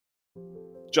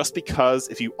Just because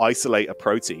if you isolate a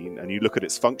protein and you look at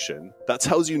its function, that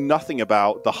tells you nothing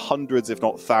about the hundreds, if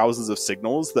not thousands, of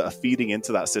signals that are feeding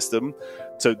into that system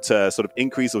to sort of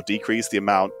increase or decrease the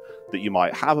amount that you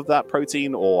might have of that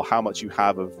protein, or how much you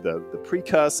have of the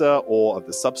precursor or of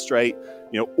the substrate.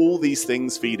 All these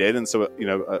things feed in. And so,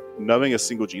 knowing a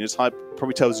single genotype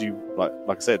probably tells you,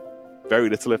 like I said, very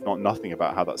little, if not nothing,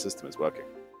 about how that system is working.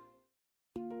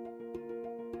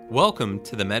 Welcome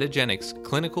to the Metagenics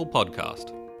Clinical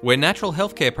Podcast, where natural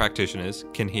healthcare practitioners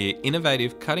can hear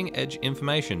innovative, cutting-edge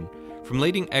information from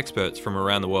leading experts from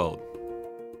around the world.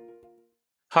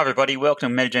 Hi everybody,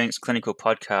 welcome to Metagenics Clinical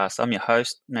Podcast. I'm your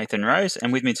host, Nathan Rose,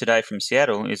 and with me today from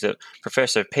Seattle is a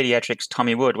Professor of Pediatrics,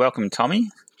 Tommy Wood. Welcome, Tommy.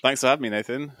 Thanks for having me,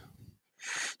 Nathan.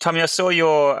 Tommy, I saw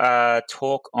your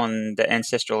talk on the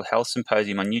Ancestral Health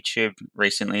Symposium on YouTube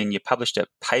recently, and you published a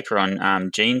paper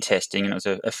on gene testing, and it was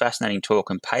a fascinating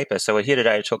talk and paper. So we're here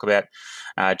today to talk about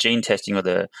gene testing,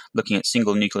 or looking at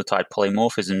single nucleotide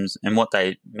polymorphisms and what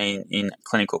they mean in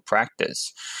clinical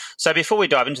practice. So before we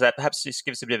dive into that, perhaps just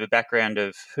give us a bit of a background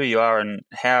of who you are and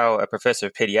how a professor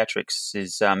of pediatrics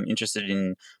is interested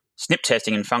in SNP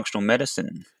testing in functional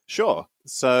medicine. Sure.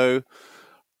 So,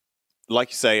 like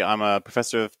you say, I'm a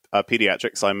professor of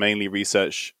pediatrics. I mainly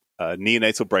research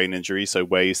neonatal brain injury, so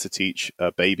ways to teach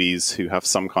babies who have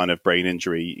some kind of brain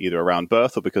injury, either around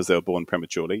birth or because they were born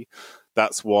prematurely.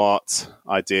 That's what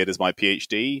I did as my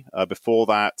PhD. Before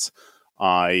that,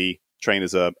 I trained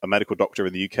as a medical doctor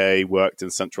in the UK, worked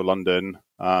in central London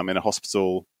in a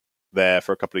hospital there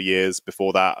for a couple of years.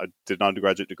 Before that, I did an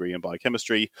undergraduate degree in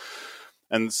biochemistry.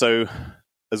 And so,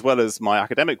 as well as my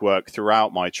academic work,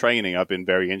 throughout my training, I've been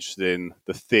very interested in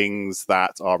the things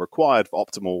that are required for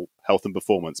optimal health and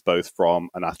performance, both from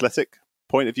an athletic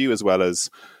point of view as well as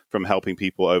from helping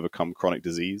people overcome chronic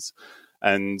disease.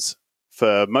 And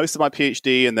for most of my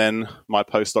PhD and then my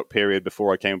postdoc period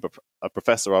before I became a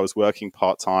professor, I was working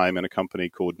part-time in a company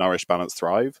called Nourish, Balance,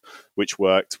 Thrive, which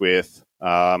worked with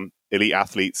elite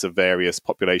athletes of various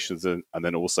populations and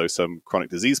then also some chronic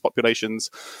disease populations.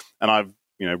 And I've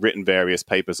written various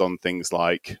papers on things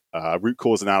like root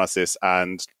cause analysis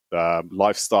and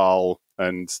lifestyle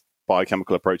and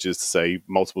biochemical approaches to, say,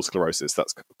 multiple sclerosis.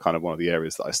 That's kind of one of the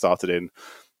areas that I started in.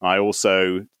 I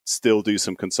also still do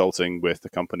some consulting with a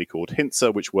company called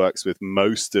Hintsa, which works with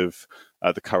most of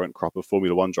the current crop of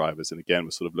Formula One drivers. And again, we're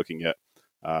sort of looking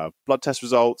at blood test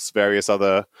results, various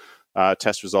other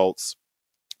test results,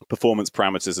 performance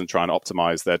parameters, and trying to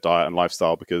optimize their diet and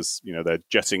lifestyle because, they're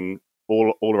jetting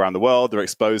all around the world. They're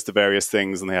exposed to various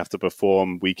things and they have to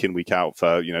perform week in, week out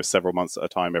for, several months at a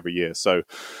time every year. So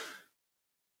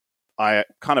I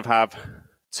kind of have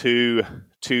two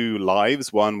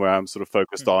lives, one where I'm sort of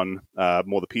focused on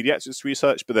more the pediatrics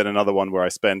research, but then another one where I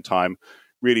spend time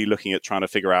really looking at trying to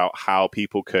figure out how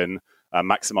people can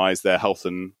maximize their health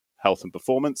and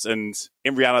performance. And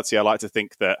in reality, I like to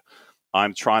think that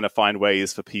I'm trying to find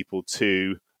ways for people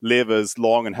to live as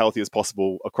long and healthy as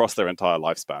possible across their entire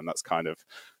lifespan. That's kind of,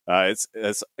 I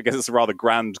guess it's a rather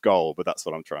grand goal, but that's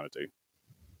what I'm trying to do.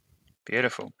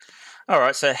 Beautiful. All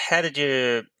right. So how did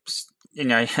you,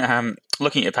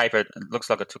 looking at your paper, it looks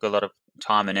like it took a lot of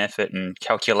time and effort and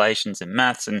calculations and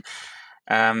maths. And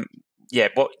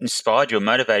what inspired you or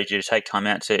motivated you to take time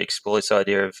out to explore this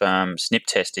idea of SNP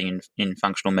testing in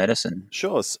functional medicine?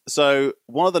 Sure. So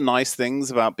one of the nice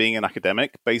things about being an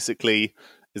academic, basically,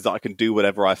 is that I can do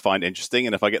whatever I find interesting.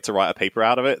 And if I get to write a paper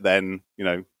out of it, then,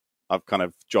 I've kind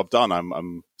of job done.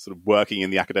 I'm sort of working in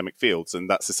the academic fields. And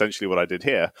that's essentially what I did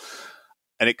here.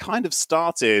 And it kind of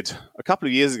started a couple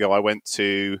of years ago. I went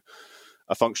to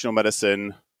a functional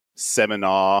medicine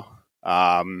seminar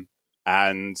and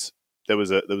there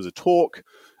was a talk.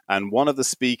 And one of the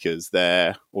speakers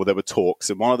there, or there were talks,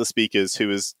 and one of the speakers who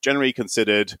was generally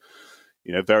considered,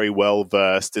 very well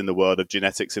versed in the world of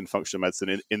genetics in functional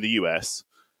medicine in the US,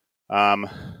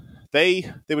 they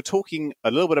were talking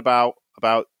a little bit about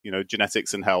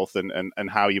genetics and health and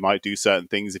how you might do certain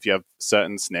things if you have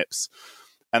certain SNPs.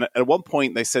 And at one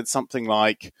point they said something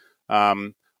like,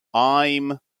 I'm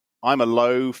a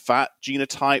low fat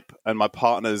genotype and my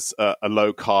partner's a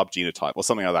low carb genotype or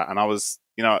something like that. And I was,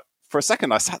 for a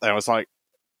second I sat there, I was like,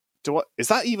 is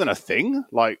that even a thing?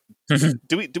 Like,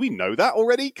 do we know that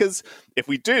already? Because if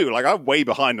we do, like, I'm way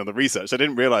behind on the research. I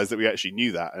didn't realize that we actually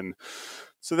knew that. And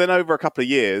so then over a couple of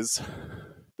years,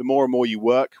 the more and more you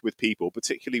work with people,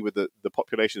 particularly with the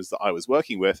populations that I was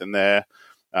working with, and they're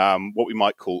what we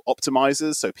might call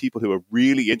optimizers. So people who are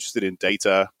really interested in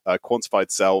data,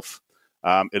 quantified self,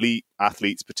 elite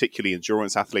athletes, particularly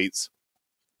endurance athletes.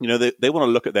 they want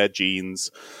to look at their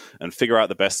genes and figure out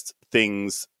the best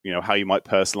things, how you might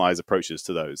personalize approaches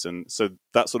to those. And so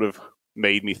that sort of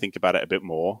made me think about it a bit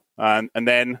more. And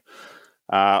then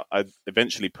I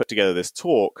eventually put together this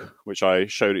talk, which I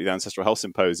showed at the Ancestral Health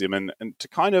Symposium. And to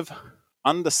kind of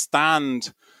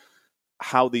understand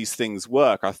how these things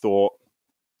work, I thought,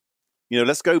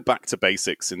 let's go back to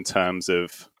basics in terms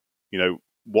of,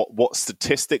 what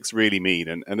statistics really mean.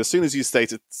 And as soon as you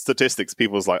state statistics,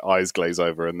 people's eyes glaze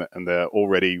over and they're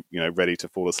already, ready to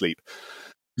fall asleep.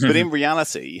 But in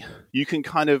reality, you can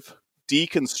kind of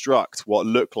deconstruct what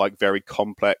look like very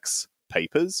complex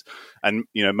papers. And,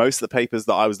 most of the papers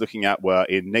that I was looking at were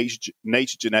in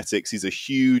Nature Genetics. These are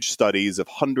huge studies of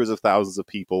hundreds of thousands of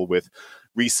people with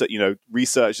research,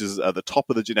 researchers at the top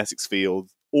of the genetics field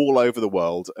all over the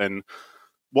world. And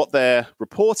what they're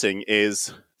reporting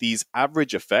is these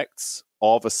average effects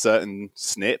of a certain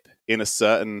SNP in a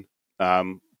certain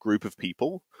group of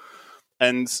people.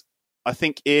 And I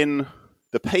think in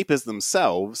the papers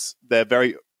themselves, they're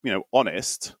very,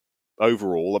 honest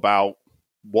overall about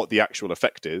what the actual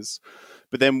effect is.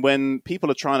 But then when people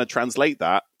are trying to translate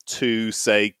that to,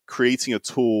 say, creating a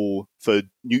tool for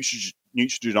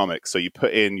nutrigenomics, so you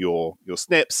put in your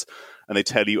SNPs and they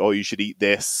tell you, oh, you should eat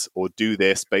this or do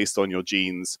this based on your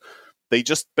genes. They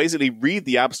just basically read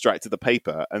the abstract of the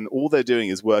paper, and all they're doing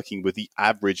is working with the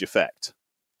average effect.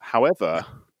 However,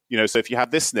 so if you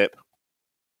have this SNP,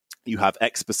 you have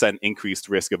X% increased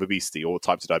risk of obesity or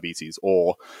type 2 diabetes,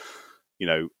 or,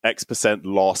 X%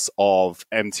 loss of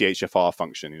MTHFR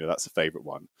function. That's a favorite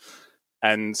one.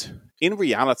 And in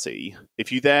reality,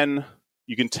 if you can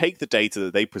take the data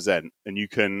that they present and you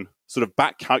can sort of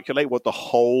back calculate what the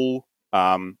whole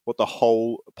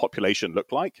population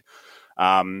looked like.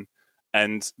 And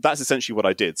that's essentially what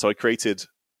I did. So I created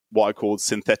what I called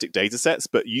synthetic data sets,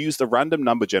 but used a random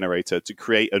number generator to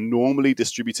create a normally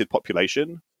distributed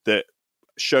population that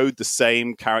showed the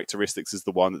same characteristics as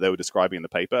the one that they were describing in the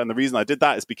paper. And the reason I did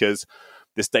that is because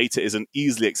this data isn't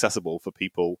easily accessible for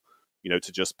people,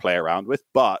 to just play around with.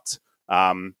 But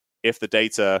if the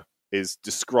data is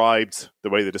described the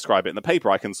way they describe it in the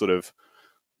paper, I can sort of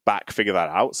back figure that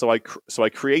out. So I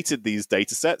created these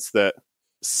data sets that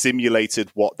simulated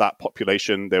what that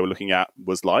population they were looking at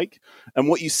was like. And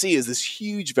what you see is this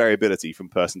huge variability from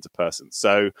person to person.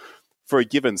 So for a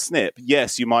given SNP,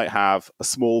 yes, you might have a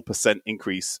small %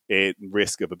 increase in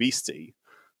risk of obesity.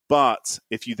 But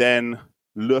if you then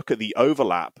look at the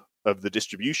overlap of the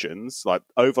distributions, like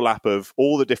overlap of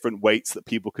all the different weights that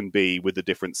people can be with the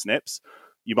different SNPs,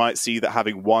 you might see that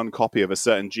having one copy of a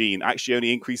certain gene actually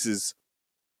only increases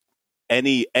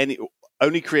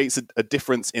only creates a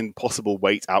difference in possible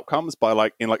weight outcomes by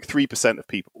 3% of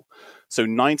people. So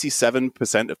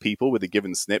 97% of people with a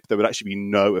given SNP, there would actually be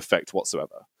no effect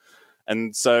whatsoever.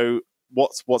 And so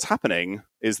what's happening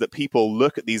is that people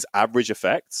look at these average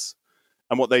effects,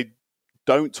 and what they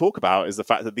don't talk about is the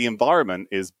fact that the environment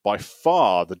is by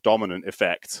far the dominant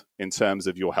effect in terms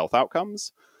of your health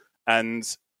outcomes. And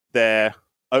they're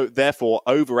therefore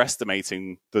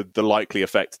overestimating the likely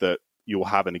effect that you'll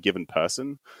have in a given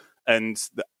person. And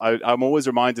I'm always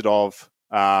reminded of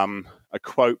a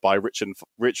quote by Richard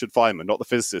Feynman, not the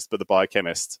physicist, but the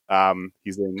biochemist.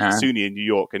 He's in SUNY in New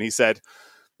York. And he said,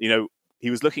 he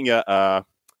was looking at a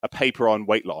paper on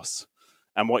weight loss.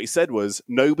 And what he said was,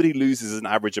 nobody loses an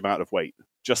average amount of weight.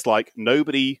 Just like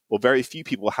nobody or very few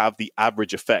people have the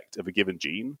average effect of a given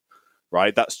gene,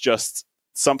 right? That's just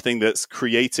something that's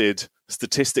created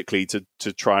statistically to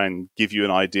try and give you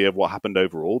an idea of what happened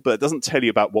overall, but it doesn't tell you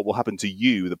about what will happen to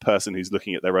you, the person who's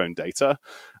looking at their own data.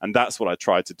 And that's what I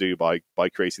tried to do by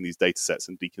creating these data sets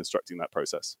and deconstructing that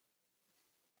process.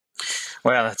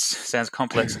 Wow, that sounds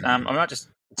complex. I might just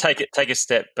take a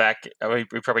step back. We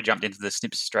probably jumped into the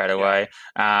SNPs straight away.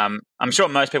 I'm sure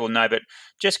most people know, but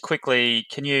just quickly,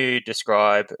 can you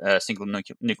describe single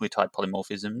nucleotide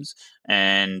polymorphisms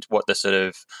and what the sort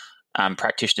of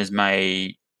practitioners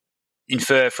may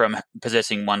infer from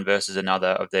possessing one versus another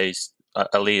of these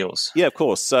alleles? Yeah, of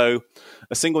course. So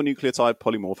a single nucleotide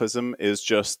polymorphism is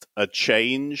just a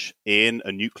change in a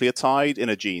nucleotide in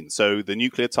a gene. So the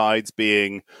nucleotides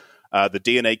being the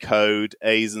DNA code,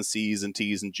 A's and C's and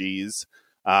T's and G's.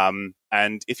 And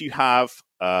if you have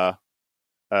a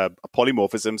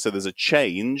polymorphism, so there's a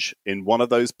change in one of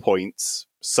those points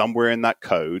somewhere in that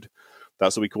code,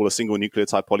 that's what we call a single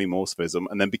nucleotide polymorphism.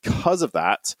 And then because of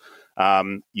that,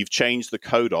 you've changed the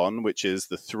codon, which is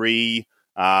the three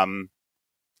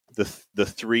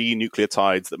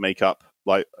nucleotides that make up,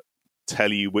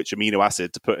 tell you which amino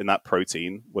acid to put in that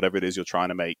protein, whatever it is you're trying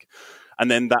to make. And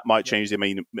then that might change the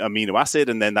amino acid,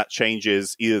 and then that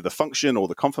changes either the function or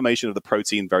the conformation of the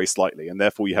protein very slightly, and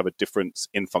therefore you have a difference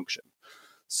in function.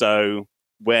 So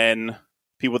when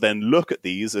people then look at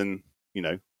these, and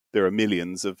there are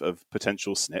millions of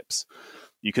potential SNPs,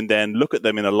 you can then look at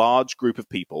them in a large group of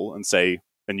people and say,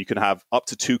 and you can have up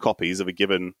to 2 copies of a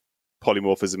given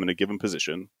polymorphism in a given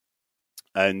position.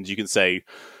 And you can say,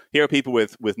 here are people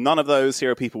with none of those, here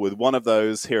are people with 1 of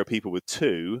those, here are people with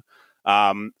 2.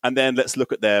 And then let's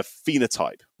look at their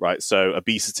phenotype, right? So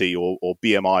obesity or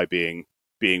BMI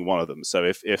being one of them. So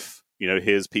if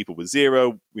here's people with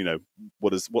 0,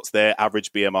 what's their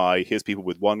average BMI? Here's people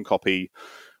with 1 copy.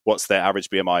 What's their average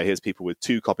BMI? Here's people with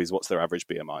 2 copies. What's their average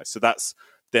BMI? So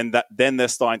then they're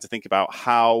starting to think about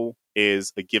how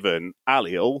is a given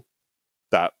allele,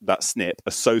 that SNP,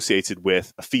 associated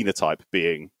with a phenotype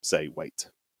being, say, weight.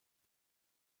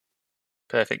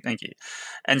 Perfect, thank you.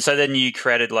 And so then you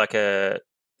created like a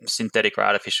synthetic or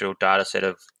artificial data set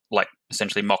of like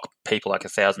essentially mock people, like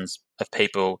thousands of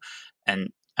people,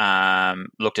 and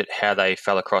looked at how they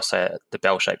fell across the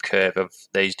bell-shaped curve of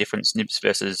these different SNPs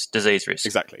versus disease risk.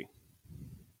 Exactly.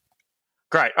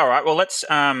 Great. All right. Well, let's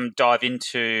dive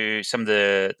into some of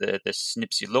the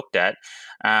SNPs you looked at.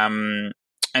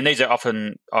 And these are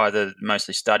often either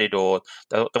mostly studied or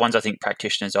the ones I think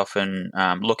practitioners often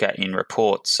look at in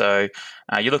reports. So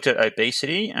you looked at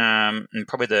obesity, and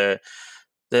probably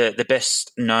the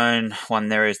best known one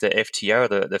there is the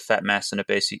FTO, the fat mass and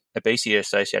obesity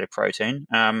associated protein.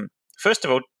 First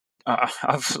of all,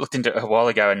 I've looked into it a while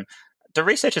ago, and do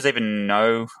researchers even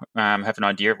have an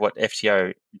idea of what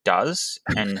FTO does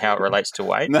and how it relates to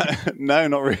weight? No,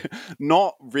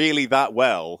 not really that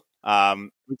well.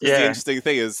 The interesting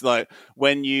thing is, like,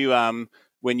 when you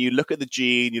look at the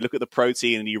gene, you look at the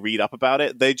protein, and you read up about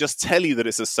it, they just tell you that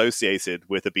it's associated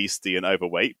with obesity and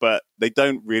overweight, but they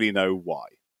don't really know why.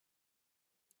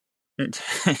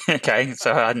 Okay,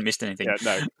 so I hadn't missed anything. Yeah,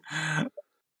 no.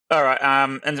 All right.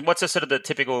 And what's the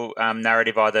typical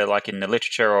narrative, either like in the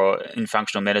literature or in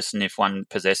functional medicine, if one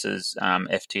possesses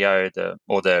FTO,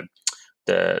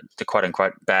 the quote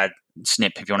unquote bad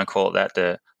SNP, if you want to call it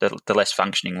that, the less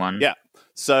functioning one? Yeah.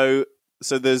 So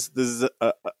there's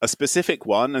a specific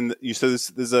one, and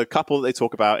there's a couple that they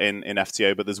talk about in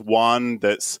FTO, but there's one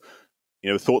that's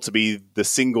thought to be the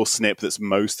single SNP that's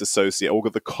most associated, or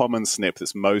the common SNP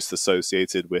that's most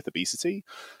associated with obesity.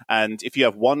 And if you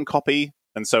have 1 copy,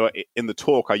 and so in the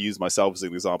talk I use myself as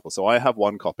an example. So I have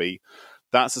 1 copy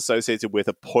that's associated with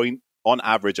on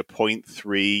average a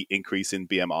 0.3 increase in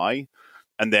BMI,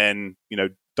 and then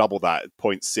double that,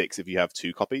 0.6 if you have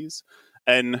 2 copies.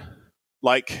 And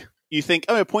like, you think,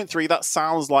 0.3, that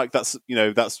sounds like that's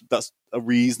a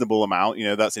reasonable amount.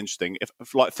 That's interesting.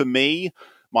 If like for me,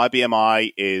 my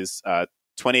BMI is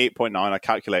 28.9. I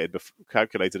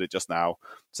calculated it just now.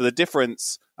 So the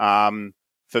difference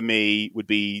for me would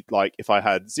be like if I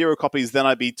had 0 copies, then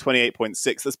I'd be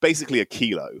 28.6. That's basically a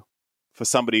kilo for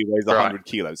somebody who weighs 100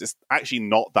 kilos. It's actually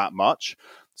not that much.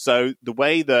 So the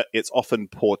way that it's often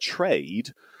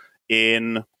portrayed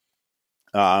in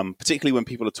particularly when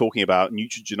people are talking about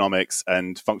nutrigenomics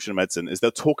and functional medicine, is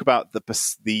they'll talk about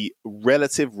the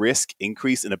relative risk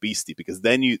increase in obesity, because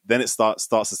then it starts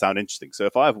to sound interesting. So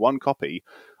if I have 1 copy,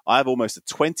 I have almost a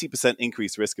 20%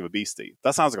 increased risk of obesity.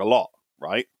 That sounds like a lot,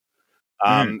 right?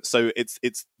 So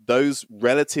it's those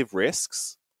relative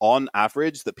risks on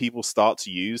average that people start to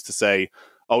use to say,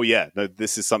 oh yeah, no,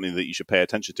 this is something that you should pay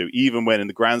attention to, even when in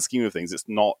the grand scheme of things, it's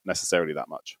not necessarily that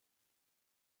much.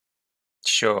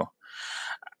 Sure.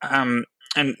 And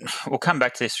we'll come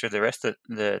back to this through the rest of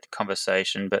the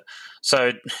conversation. But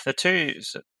so the 2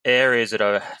 areas that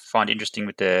I find interesting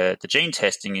with the gene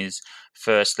testing is,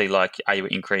 firstly, like, are you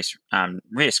at increased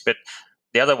risk? But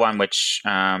the other one, which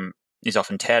is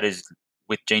often touted, is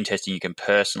with gene testing, you can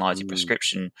personalize your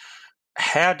prescription.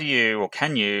 How do you, or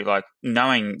can you, like,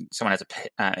 knowing someone has a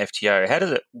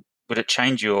FTO, would it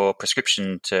change your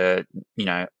prescription to,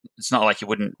 it's not like you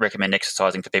wouldn't recommend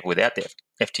exercising for people without the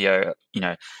FTO,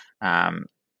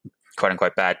 quote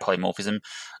unquote bad polymorphism.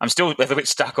 I'm still a little bit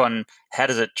stuck on how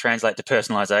does it translate to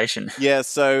personalization? Yeah,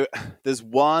 so there's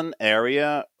one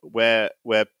area where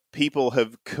people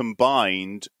have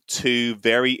combined 2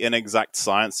 very inexact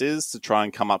sciences to try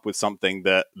and come up with something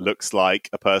that looks like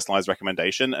a personalized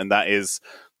recommendation, and that is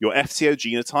your FTO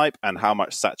genotype and how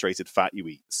much saturated fat you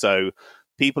eat. So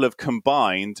people have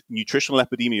combined nutritional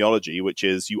epidemiology, which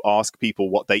is you ask people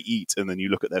what they eat and then you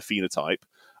look at their phenotype,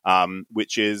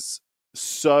 which is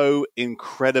so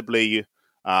incredibly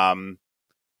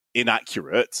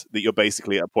inaccurate that you're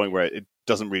basically at a point where it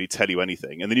doesn't really tell you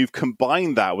anything. And then you've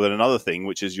combined that with another thing,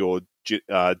 which is your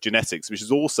genetics, which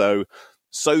is also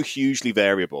so hugely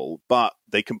variable. But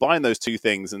they combine those two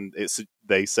things, and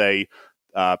they say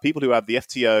people who have the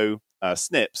FTO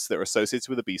SNPs that are associated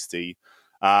with obesity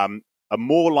are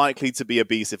more likely to be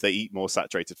obese if they eat more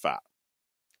saturated fat.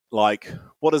 Like,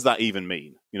 what does that even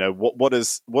mean? What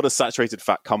does saturated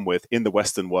fat come with in the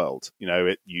Western world?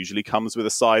 It usually comes with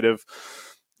a side of,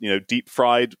 deep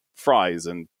fried fries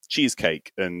and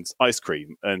cheesecake and ice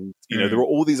cream. And, there are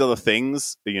all these other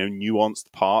things,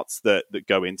 nuanced parts that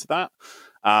go into that.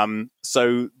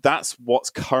 So that's what's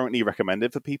currently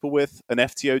recommended for people with an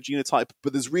FTO genotype,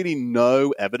 but there's really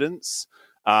no evidence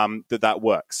that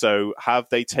works. So have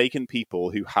they taken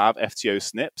people who have FTO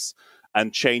SNPs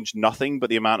and changed nothing but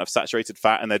the amount of saturated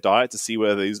fat in their diet to see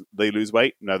whether they lose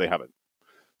weight? No, they haven't.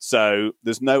 So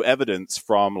there's no evidence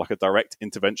from like a direct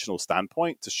interventional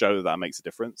standpoint to show that makes a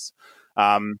difference.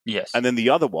 Yes. And then the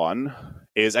other one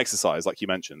is exercise, like you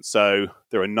mentioned. So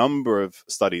there are a number of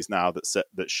studies now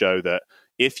that show that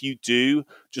if you do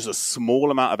just a small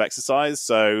amount of exercise,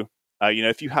 so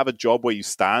if you have a job where you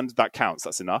stand, that counts.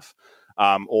 That's enough.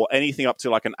 Or anything up to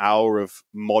like an hour of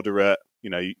moderate.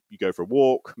 You go for a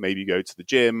walk, maybe you go to the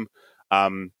gym.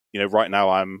 Right now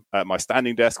I'm at my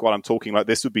standing desk while I'm talking. Like,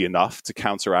 this would be enough to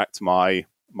counteract the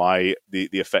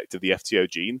effect of the FTO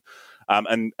gene,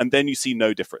 and then you see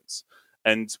no difference.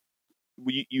 And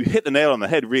you hit the nail on the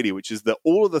head, really, which is that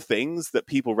all of the things that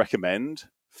people recommend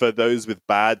for those with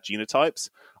bad genotypes,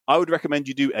 I would recommend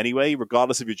you do anyway,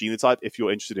 regardless of your genotype, if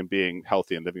you're interested in being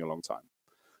healthy and living a long time.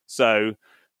 So,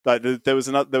 there was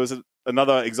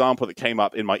another example that came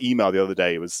up in my email the other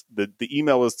day. It was the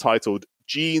email was titled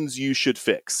 "Genes You Should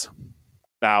Fix."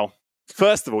 Now,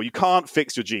 first of all, you can't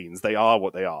fix your genes; they are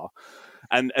what they are.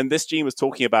 And this gene was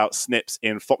talking about SNPs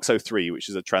in FOXO3, which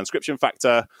is a transcription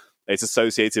factor. It's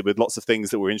associated with lots of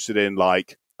things that we're interested in,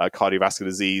 like cardiovascular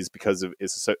disease, because of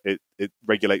it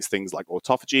regulates things like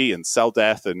autophagy and cell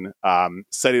death and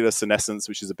cellular senescence,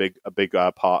 which is a big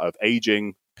part of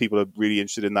aging. People are really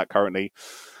interested in that currently,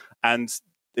 and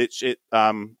it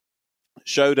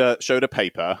showed a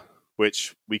paper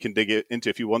which we can dig into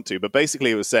if you want to. But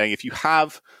basically, it was saying if you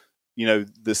have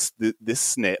this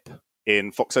SNP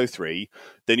in FOXO3,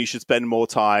 then you should spend more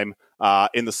time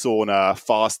in the sauna,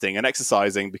 fasting, and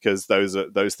exercising, because those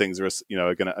things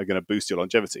are going to boost your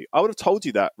longevity. I would have told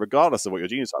you that regardless of what your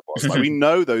genotype was. Like, we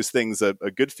know those things are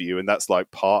good for you, and that's like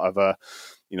part of a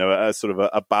sort of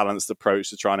a balanced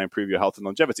approach to trying to improve your health and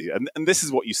longevity. And this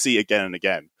is what you see again and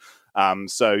again.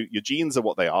 So your genes are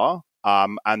what they are,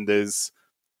 and there's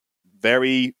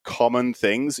very common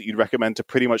things that you'd recommend to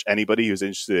pretty much anybody who's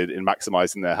interested in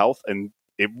maximizing their health, and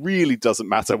it really doesn't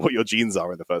matter what your genes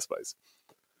are in the first place.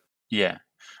 Yeah.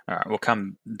 All right. We'll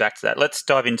come back to that. Let's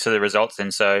dive into the results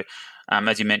then. So,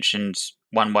 as you mentioned,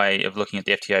 one way of looking at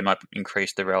the FTO might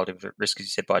increase the relative risk, as you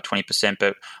said, by 20%.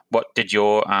 But what did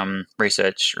your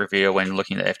research reveal when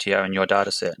looking at the FTO in your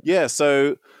data set? Yeah.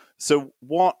 So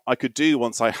what I could do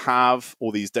once I have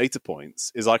all these data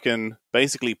points is I can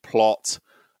basically plot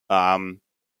what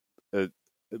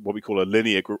we call a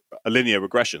linear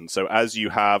regression. So as you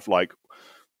have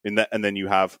and then you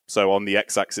have, so on the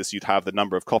x-axis you'd have the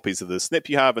number of copies of the SNP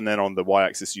you have, and then on the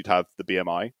y-axis you'd have the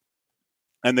BMI,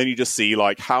 and then you just see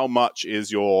like how much is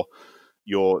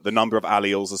the number of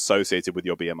alleles associated with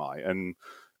your BMI. And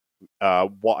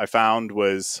what I found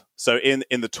was, so in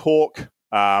the talk,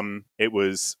 it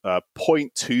was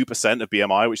 0.2% of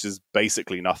BMI, which is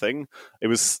basically nothing. It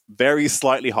was very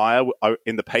slightly higher.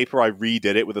 In the paper, I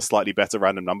redid it with a slightly better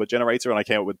random number generator, and I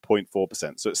came up with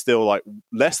 0.4%. So it's still like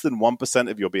less than 1%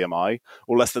 of your BMI,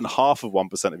 or less than half of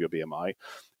 1% of your BMI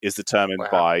is determined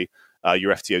by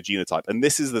your FTO genotype. And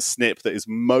this is the SNP that is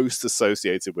most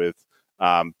associated with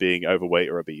being overweight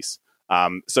or obese.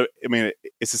 So, I mean,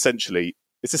 it's essentially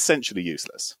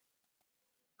useless.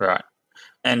 Right.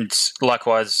 And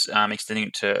likewise, extending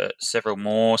it to several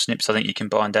more SNPs, I think you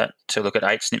combined that to look at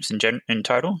 8 SNPs in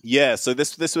total. Yeah, so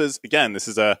this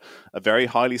is a very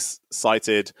highly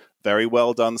cited, very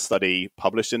well done study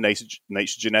published in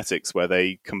Nature Genetics, where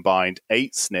they combined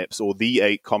 8 SNPs, or the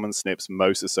 8 common SNPs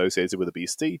most associated with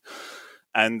obesity.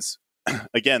 And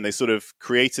again, they sort of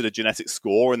created a genetic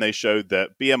score, and they showed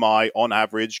that BMI on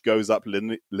average goes up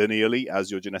linearly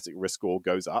as your genetic risk score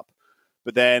goes up.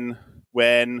 But then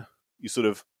when you sort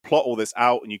of plot all this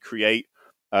out and you create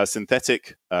a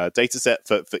synthetic data set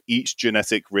for each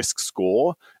genetic risk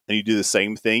score, and you do the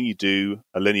same thing, you do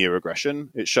a linear regression,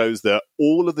 it shows that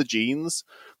all of the genes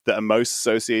that are most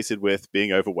associated with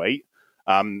being overweight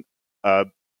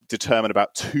determine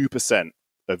about 2%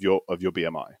 of your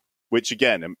BMI, which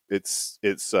again, it's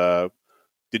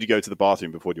did you go to the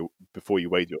bathroom before you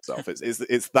weighed yourself?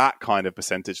 It's that kind of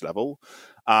percentage level.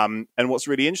 And what's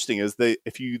really interesting is that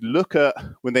if you look at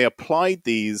when they applied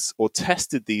these or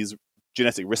tested these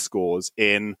genetic risk scores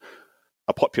in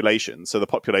a population, so the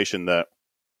population that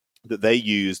they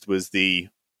used was the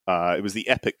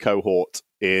EPIC cohort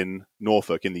in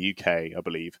Norfolk in the UK, I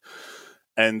believe.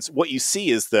 And what you see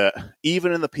is that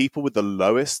even in the people with the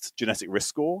lowest genetic risk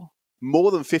score,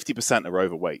 more than 50% are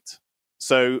overweight.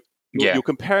 So you're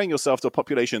comparing yourself to a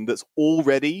population that's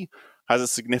already has a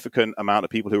significant amount of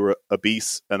people who are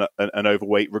obese and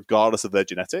overweight, regardless of their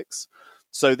genetics.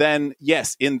 So then,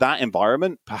 yes, in that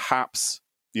environment, perhaps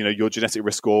your genetic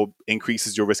risk score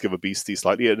increases your risk of obesity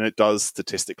slightly, and it does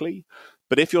statistically.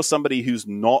 But if you're somebody who's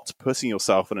not putting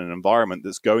yourself in an environment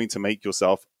that's going to make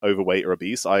yourself overweight or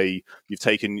obese, i.e., you've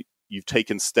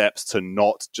taken steps to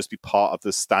not just be part of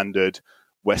the standard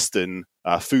Western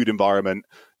food environment,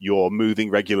 you're moving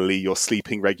regularly, you're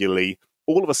sleeping regularly,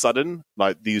 all of a sudden,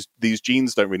 like these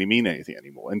genes don't really mean anything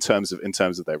anymore in terms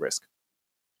of their risk.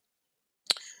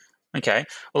 Okay,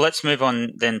 well, let's move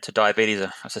on then to diabetes.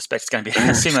 I suspect it's going to be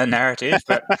a similar narrative,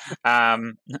 but I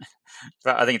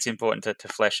think it's important to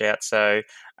flesh out. So,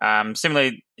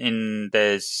 similarly,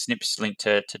 there's SNPs linked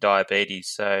to diabetes.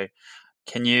 So,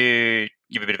 can you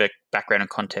give a bit of a background and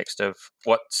context of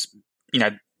what's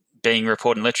being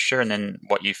reported in literature, and then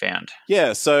what you found?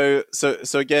 Yeah. So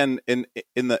again, in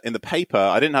the paper,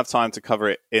 I didn't have time to cover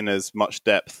it in as much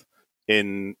depth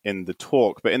in the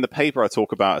talk, but in the paper, I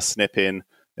talk about a SNP in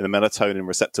the melatonin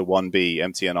receptor 1b,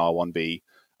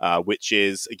 MTNR1b, which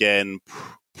is, again,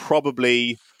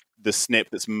 probably the SNP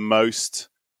that's most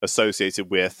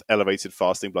associated with elevated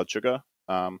fasting blood sugar.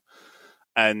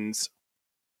 And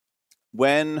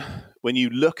when you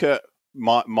look at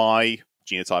my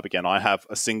genotype, again, I have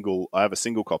a single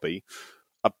copy.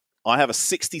 I have a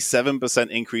 67%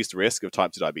 increased risk of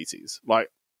type 2 diabetes. Like,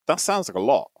 that sounds like a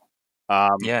lot.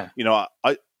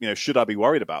 Should I be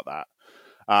worried about that?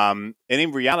 And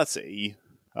in reality,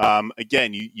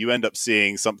 again, you end up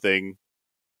seeing something.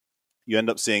 You end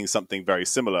up seeing something very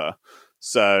similar.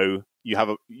 So you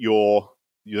have your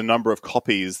number of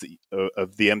copies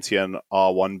of the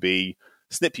MTNR1B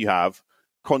SNP you have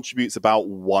contributes about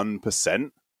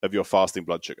 1% of your fasting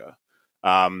blood sugar.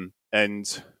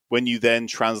 And when you then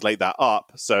translate that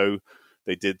up, so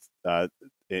they did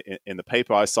in the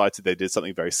paper I cited, they did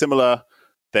something very similar.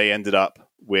 They ended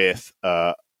up with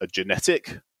a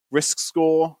genetic risk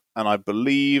score, and I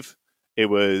believe it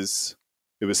was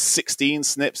 16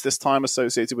 SNPs this time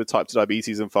associated with type 2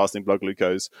 diabetes and fasting blood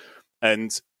glucose.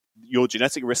 And your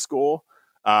genetic risk score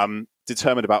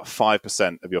determined about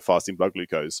 5% of your fasting blood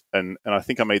glucose. And I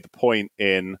think I made the point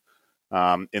in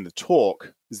the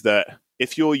talk is that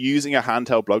if you're using a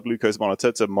handheld blood glucose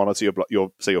monitor to monitor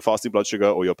your fasting blood sugar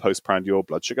or your postprandial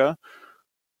blood sugar,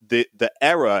 the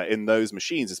error in those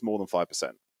machines is more than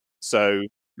 5%. So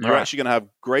you're actually going to have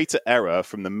greater error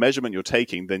from the measurement you're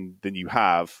taking than you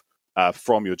have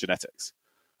from your genetics.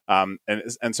 And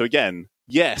so again,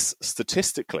 yes,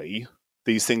 statistically,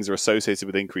 these things are associated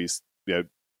with increased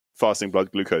fasting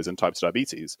blood glucose and type 2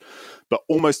 diabetes, but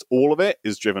almost all of it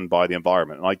is driven by the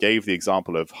environment. And I gave the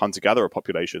example of hunter-gatherer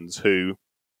populations who,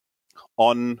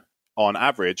 on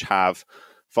average, have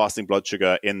fasting blood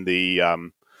sugar in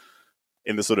the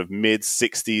sort of mid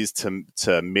 60s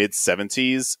to mid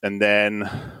 70s, and then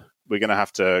we're going to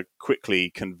have to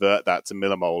quickly convert that to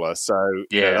millimolar. So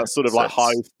that's sort of like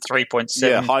high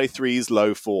 3.7, high threes,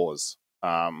 low fours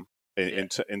in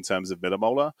terms of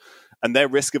millimolar, and their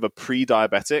risk of a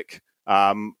pre-diabetic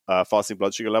fasting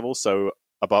blood sugar level, so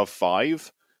above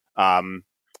 5,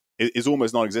 is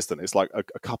almost non-existent. It's like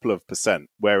a couple of percent.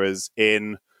 Whereas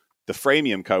in the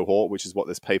Framium cohort, which is what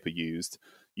this paper used,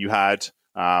 you had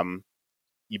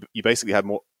you basically had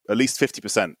at least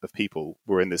 50% of people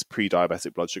were in this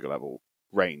pre-diabetic blood sugar level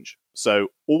range. So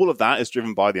all of that is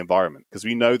driven by the environment, because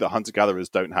we know that hunter-gatherers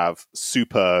don't have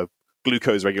super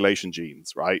glucose regulation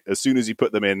genes, right? As soon as you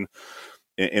put them in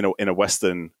a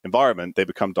Western environment, they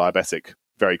become diabetic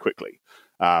very quickly.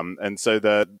 And so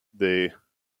the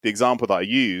example that I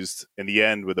used in the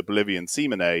end with the Bolivian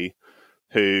Seaman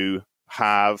who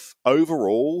have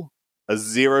overall a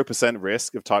 0%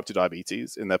 risk of type 2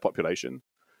 diabetes in their population.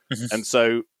 Mm-hmm. And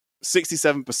so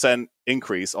 67%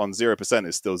 increase on 0%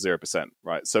 is still 0%,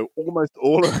 right? So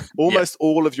almost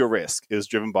all of your risk is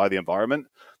driven by the environment,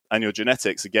 and your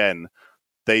genetics, again,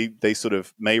 they sort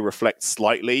of may reflect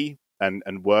slightly and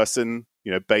worsen,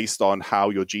 based on how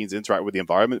your genes interact with the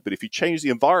environment. But if you change the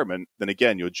environment, then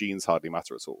again, your genes hardly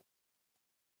matter at all.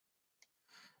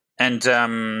 And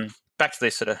back to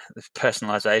this sort of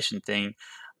personalization thing,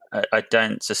 I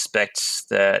don't suspect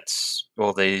that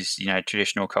all these,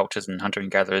 traditional cultures and hunter and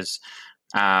gatherers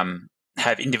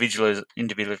have individualized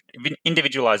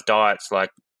diets. Like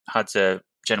Hud's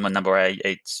gentleman number 8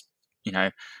 eats,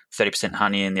 30%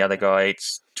 honey, and the other guy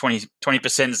eats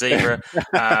 20% zebra.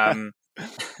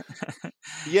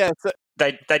 Yeah, so,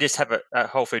 they just have a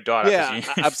whole food diet. yeah,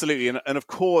 absolutely, and of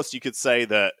course you could say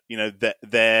that that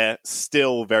they're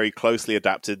still very closely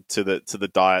adapted to the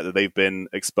diet that they've been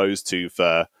exposed to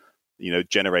for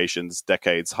generations,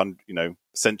 decades,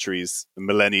 centuries,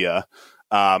 millennia.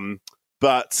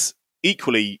 But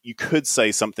equally, you could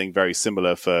say something very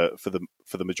similar for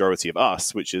the majority of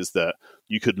us, which is that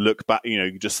you could look back,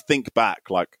 you just think back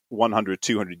like 100,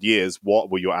 200 years, what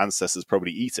were your ancestors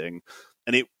probably eating?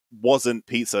 And it wasn't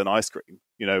pizza and ice cream.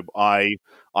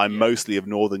 I'm mostly of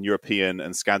Northern European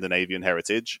and Scandinavian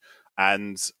heritage.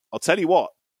 And I'll tell you what,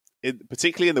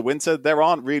 particularly in the winter, there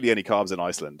aren't really any carbs in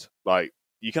Iceland. Like,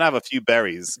 you can have a few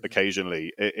berries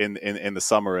occasionally in the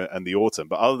summer and the autumn.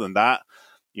 But other than that,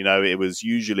 it was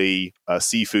usually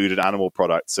seafood and animal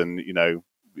products, and,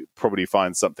 probably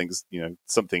find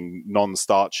something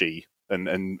non-starchy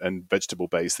and vegetable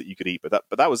based that you could eat. But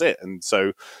that was it. And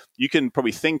so you can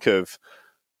probably think of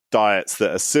diets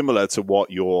that are similar to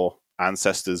what your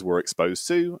ancestors were exposed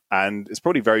to, and it's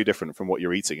probably very different from what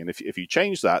you're eating. And if you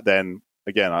change that, then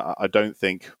again, I don't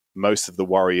think most of the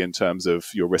worry in terms of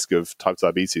your risk of type 2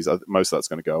 diabetes, most of that's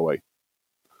going to go away.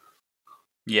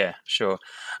 Yeah, sure.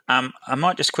 I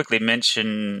might just quickly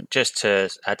mention, just to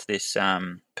add to this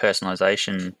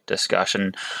personalization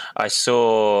discussion, I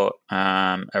saw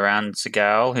Eran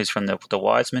Segal, who's from the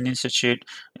Weizmann Institute.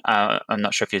 I'm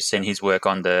not sure if you've seen his work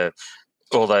on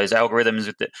all those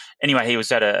algorithms. Anyway, he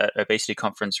was at a obesity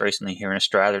conference recently here in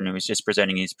Australia, and he was just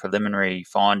presenting his preliminary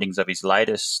findings of his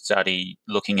latest study,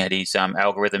 looking at his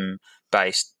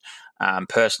algorithm-based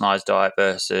personalized diet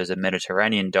versus a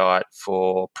Mediterranean diet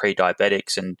for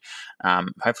pre-diabetics, and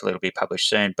hopefully it'll be published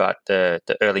soon. But the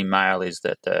early mail is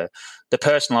that the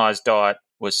personalized diet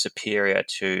was superior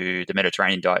to the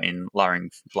Mediterranean diet in lowering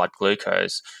blood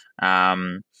glucose.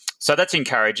 So that's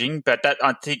encouraging, but that,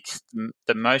 I think,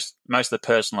 the most of the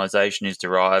personalization is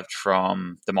derived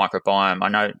from the microbiome. I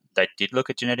know they did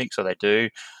look at genetics, or they do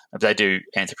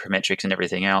anthropometrics and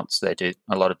everything else. They do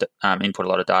a lot of input a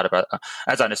lot of data, but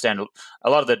as I understand, a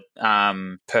lot of the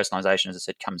personalization, as I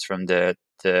said, comes from the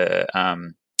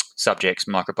subject's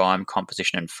microbiome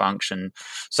composition and function.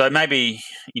 So maybe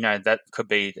that could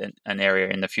be an area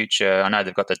in the future. I know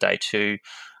they've got the Day 2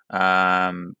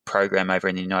 program over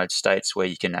in the United States where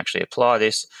you can actually apply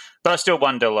this, but I still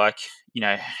wonder,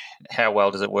 how well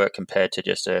does it work compared to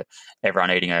just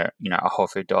everyone eating a whole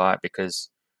food diet? Because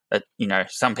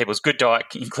some people's good diet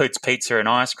includes pizza and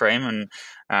ice cream, and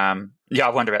I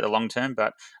wonder about the long term.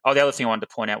 But the other thing I wanted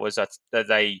to point out was that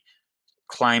they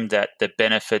claimed that the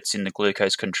benefits in the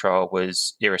glucose control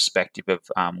was irrespective of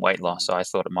weight loss. So I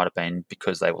thought it might have been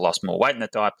because they lost more weight in the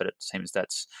diet, but it seems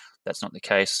that's not the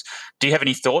case. Do you have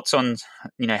any thoughts on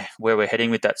where we're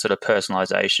heading with that sort of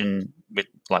personalization with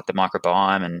like the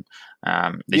microbiome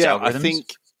and these algorithms? I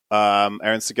think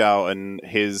Eran Segal and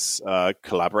his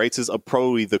collaborators are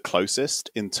probably the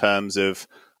closest in terms of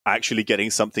actually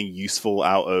getting something useful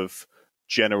out of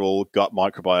general gut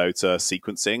microbiota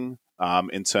sequencing.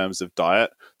 In terms of diet,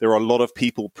 there are a lot of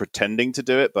people pretending to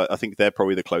do it, but I think they're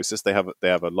probably the closest. They have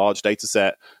a large data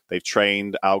set. They've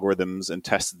trained algorithms and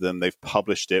tested them. They've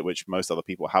published it, which most other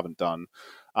people haven't done.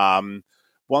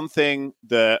 One thing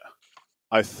that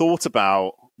I thought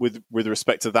about with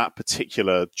respect to that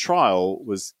particular trial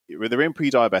was they're in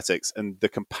pre-diabetics, and the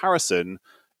comparison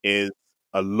is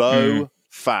a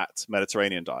low-fat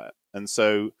Mediterranean diet, and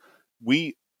so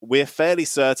we're fairly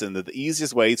certain that the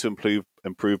easiest way to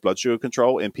improve blood sugar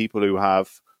control in people who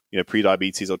have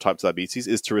pre-diabetes or type 2 diabetes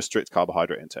is to restrict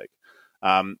carbohydrate intake.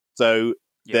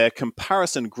 Their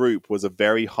comparison group was a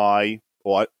very high,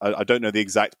 or I don't know the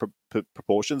exact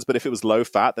proportions, but if it was low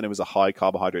fat, then it was a high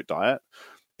carbohydrate diet.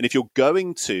 And if you're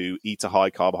going to eat a high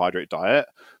carbohydrate diet,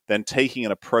 then taking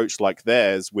an approach like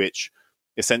theirs, which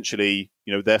essentially,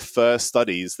 their first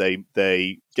studies,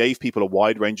 they gave people a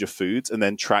wide range of foods and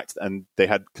then tracked, and they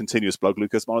had continuous blood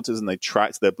glucose monitors, and they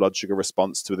tracked their blood sugar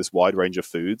response to this wide range of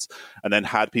foods, and then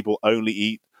had people only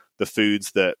eat the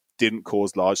foods that didn't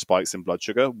cause large spikes in blood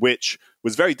sugar, which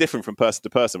was very different from person to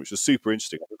person, which was super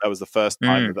interesting. That was the first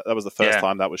time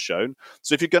time that was shown.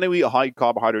 So if you're going to eat a high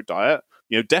carbohydrate diet,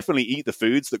 definitely eat the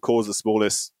foods that cause the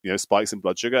smallest, spikes in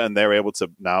blood sugar, and they're able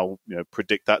to now,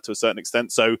 predict that to a certain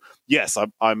extent. So yes,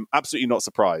 I'm absolutely not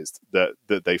surprised that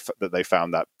they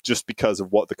found that, just because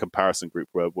of what the comparison group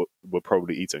were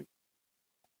probably eating.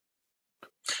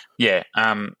 Yeah,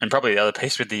 and probably the other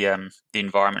piece with the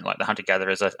environment, like the hunter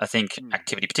gatherers, I think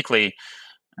activity, particularly,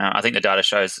 I think the data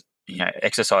shows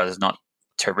exercise is not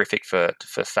terrific for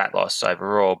fat loss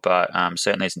overall, but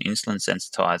certainly as an insulin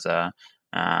sensitizer,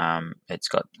 it's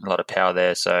got a lot of power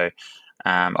there. So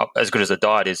as good as the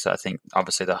diet is, I think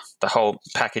obviously the whole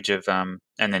package of and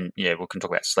then we can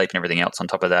talk about sleep and everything else on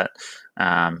top of that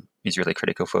is really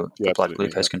critical for blood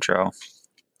glucose control.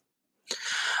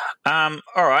 All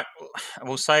right,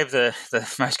 we'll save the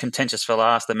most contentious for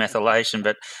last, the methylation.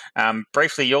 But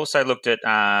briefly, you also looked at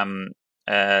COMT,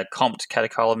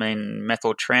 catecholamine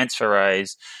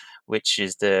methyltransferase, which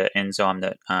is the enzyme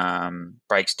that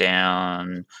breaks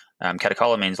down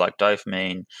catecholamines like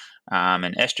dopamine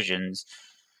and estrogens.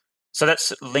 So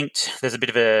that's linked. There's a bit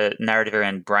of a narrative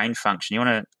around brain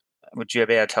function. Would you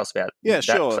be able to tell us about that,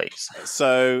 sure. please?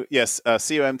 So yes,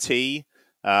 COMT.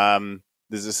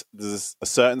 There's a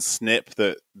certain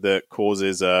SNP that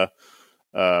causes a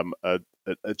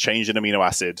change in amino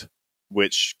acid,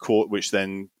 which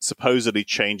then supposedly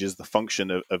changes the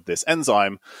function of this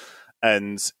enzyme.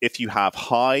 And if you have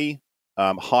high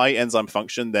enzyme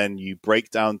function, then you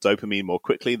break down dopamine more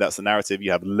quickly. That's the narrative.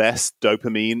 You have less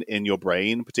dopamine in your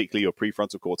brain, particularly your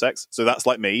prefrontal cortex. So that's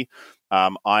like me.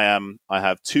 I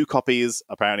have 2 copies.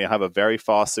 Apparently, I have a very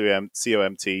fast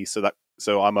COMT.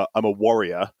 So I'm a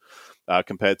warrior.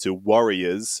 Compared to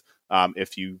warriors,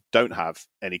 if you don't have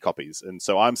any copies. And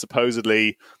so I'm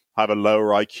supposedly have a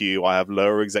lower IQ, I have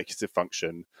lower executive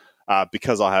function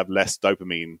because I have less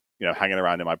dopamine, hanging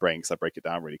around in my brain because I break it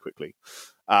down really quickly.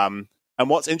 And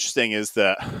what's interesting is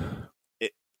that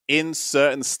in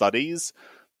certain studies,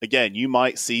 again, you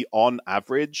might see on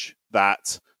average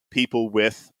that people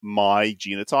with my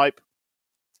genotype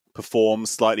perform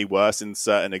slightly worse in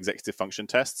certain executive function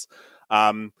tests.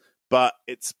 But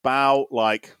it's about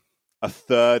like a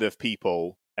third of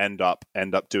people end up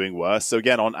doing worse. So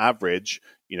again, on average,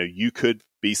 you could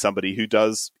be somebody who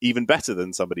does even better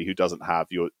than somebody who doesn't have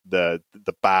the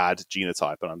bad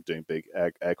genotype. And I'm doing big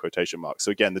air quotation marks.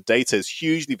 So again, the data is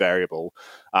hugely variable,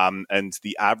 and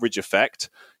the average effect.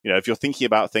 If you're thinking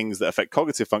about things that affect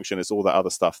cognitive function, it's all that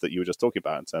other stuff that you were just talking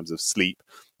about in terms of sleep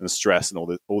and stress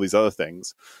and all these other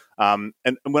things. And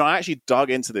when I actually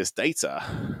dug into this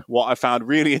data, what I found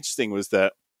really interesting was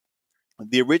that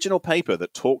the original paper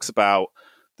that talks about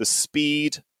the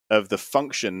speed of the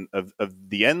function of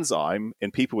the enzyme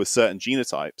in people with certain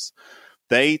genotypes,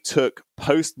 they took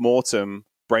post-mortem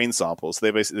brain samples.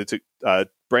 So they took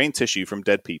brain tissue from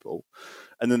dead people,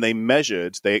 and then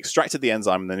they extracted the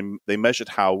enzyme, and then they measured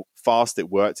how fast it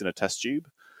worked in a test tube.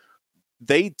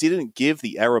 They didn't give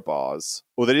the error bars,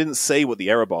 or they didn't say what the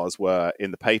error bars were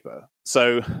in the paper.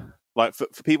 So like for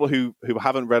people who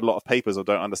haven't read a lot of papers or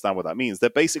don't understand what that means,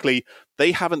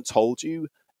 they haven't told you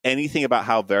anything about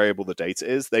how variable the data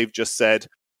is. They've just said,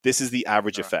 this is the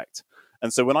average effect.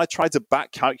 And so when I tried to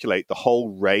back calculate the whole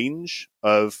range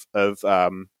of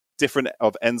different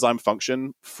enzyme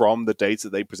function from the data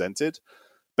they presented,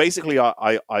 basically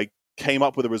I came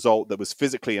up with a result that was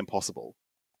physically impossible.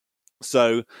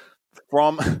 So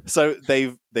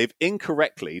they've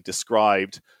incorrectly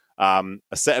described a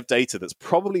set of data that's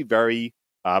probably very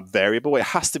variable. It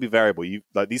has to be variable.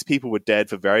 These people were dead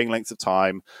for varying lengths of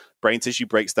time. Brain tissue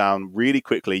breaks down really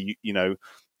quickly.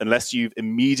 Unless you've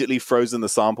immediately frozen the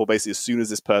sample, basically as soon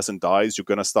as this person dies, you're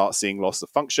going to start seeing loss of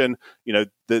function.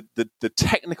 The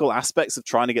technical aspects of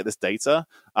trying to get this data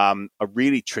are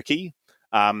really tricky.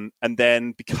 And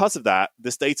then because of that,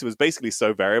 this data was basically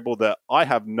so variable that I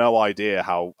have no idea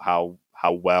how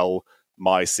well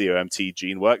my COMT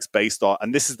gene works based on,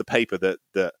 and this is the paper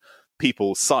that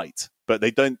people cite, but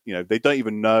they don't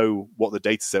even know what the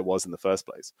data set was in the first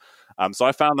place. So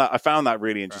I found that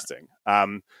really interesting.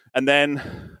 Right. And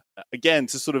then again,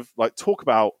 to sort of like talk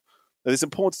about, it's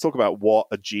important to talk about what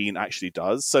a gene actually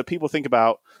does. So people think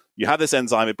about, you have this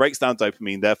enzyme, it breaks down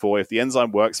dopamine. Therefore, if the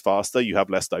enzyme works faster, you have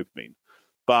less dopamine.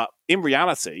 But in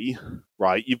reality,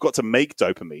 right, you've got to make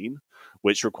dopamine,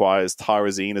 which requires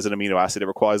tyrosine as an amino acid. It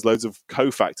requires loads of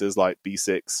cofactors like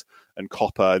B6 and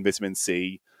copper and vitamin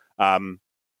C. And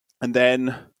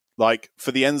then, like,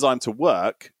 for the enzyme to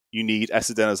work, you need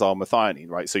S-adenosyl methionine,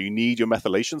 right? So you need your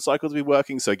methylation cycle to be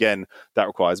working. So again, that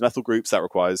requires methyl groups. That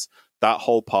requires that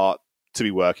whole part to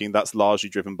be working. That's largely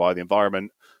driven by the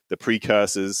environment. The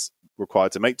precursors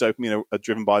required to make dopamine are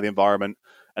driven by the environment.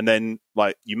 And then,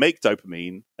 like, you make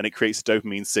dopamine and it creates a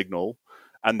dopamine signal.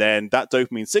 And then that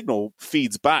dopamine signal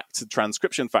feeds back to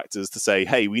transcription factors to say,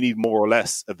 hey, we need more or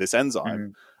less of this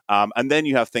enzyme. And then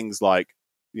you have things like,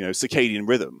 circadian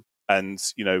rhythm and,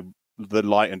 the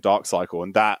light and dark cycle.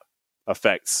 And that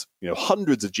affects,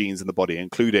 hundreds of genes in the body,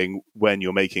 including when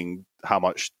you're making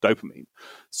dopamine.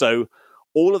 So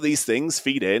all of these things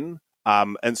feed in.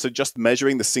 And so just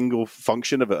measuring the single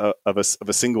function of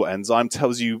a single enzyme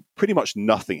tells you pretty much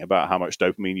nothing about how much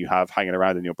dopamine you have hanging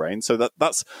around in your brain. So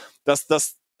that's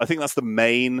I think that's the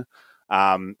main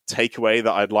takeaway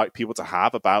that I'd like people to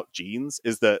have about genes,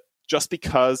 is that just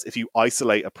because if you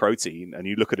isolate a protein and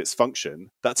you look at its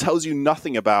function, that tells you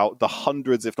nothing about the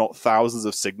hundreds, if not thousands,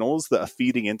 of signals that are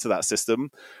feeding into that system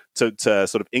to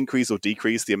sort of increase or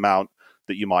decrease the amount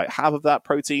that you might have of that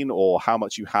protein, or how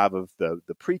much you have of the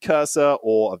precursor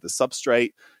or of the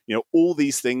substrate. All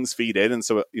these things feed in. And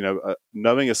so,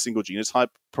 knowing a single genotype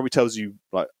probably tells you,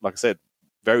 like I said,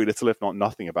 very little, if not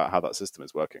nothing, about how that system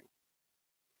is working.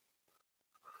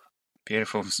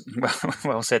 Beautiful.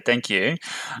 Well said. Thank you.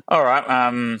 All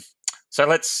right. So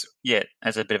let's,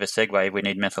 as a bit of a segue, we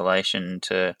need methylation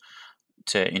to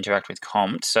interact with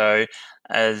COMT. So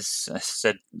as I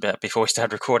said before we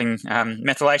started recording,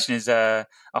 methylation is a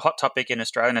hot topic in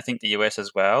Australia, and I think the US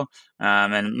as well.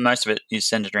 And most of it is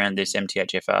centered around this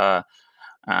MTHFR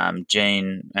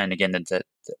gene. And again,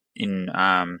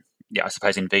 I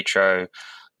suppose in vitro,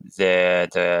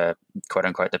 the quote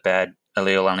unquote the bad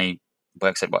allele only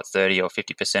works at 30 or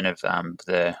 50% of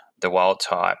the wild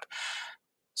type.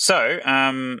 So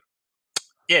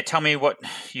tell me what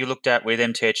you looked at with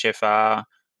MTHFR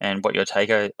and what your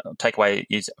takeaway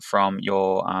is from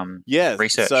your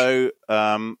research. So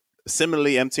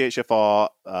similarly, MTHFR,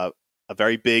 a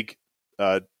very big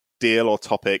deal or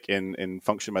topic in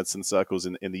functional medicine circles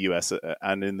in the US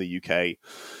and in the UK.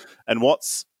 And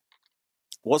what's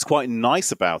quite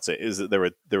nice about it is that there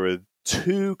are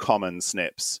two common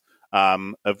SNPs,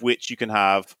 of which you can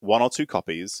have one or two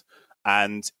copies,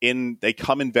 and they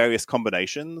come in various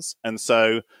combinations. And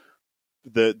so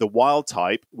the wild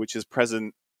type, which is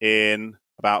present in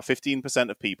about 15%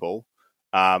 of people,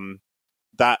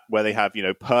 that where they have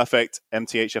perfect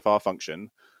MTHFR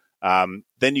function,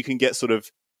 then you can get sort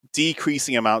of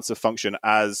decreasing amounts of function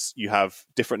as you have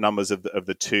different numbers of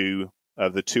the two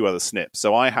other SNPs.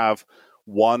 So I have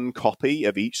one copy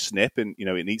of each SNP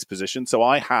in each position. So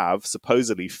I have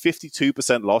supposedly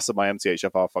 52% loss of my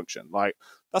MTHFR function. Like,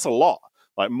 that's a lot.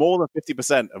 Like, more than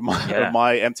 50% of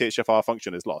my MTHFR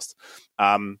function is lost.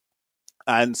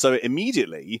 And so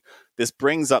immediately this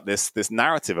brings up this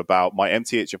narrative about my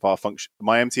MTHFR function,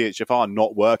 my MTHFR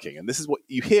not working. And this is what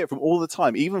you hear from all the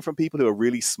time, even from people who are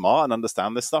really smart and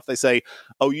understand this stuff. They say,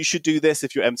 oh, you should do this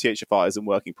if your MTHFR isn't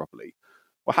working properly.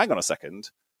 Well, hang on a second.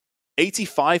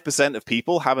 85% of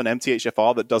people have an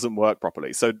MTHFR that doesn't work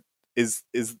properly. So is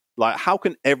like, how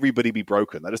can everybody be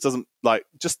broken? That just doesn't, like,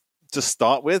 just to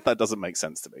start with, that doesn't make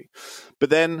sense to me. But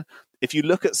then if you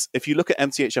look at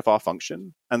MTHFR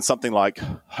function and something like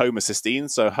homocysteine,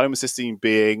 so homocysteine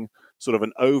being sort of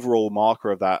an overall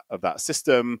marker of that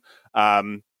system,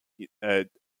 and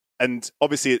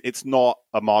obviously it's not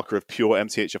a marker of pure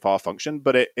MTHFR function,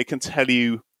 but it can tell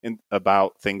you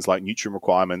about things like nutrient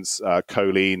requirements,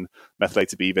 choline,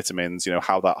 methylated B vitamins,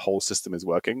 how that whole system is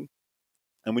working.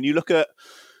 And when you look at,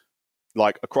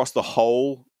 like, across the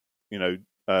whole,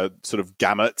 sort of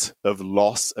gamut of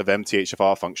loss of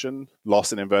MTHFR function,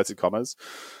 loss in inverted commas,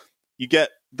 you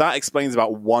get that explains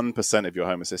about 1% of your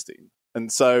homocysteine.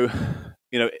 And so,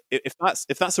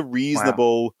 if that's a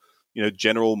reasonable,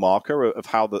 general marker of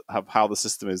how the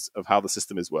system is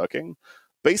working,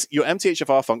 your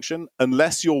MTHFR function,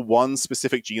 unless you're one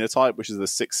specific genotype, which is the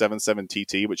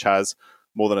 677TT, which has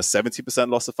more than a 70%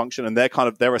 loss of function, and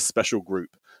they're a special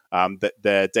group. That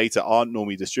their data aren't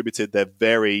normally distributed. They're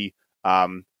very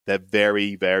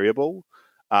variable.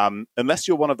 Unless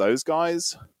you're one of those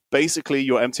guys, basically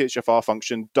your MTHFR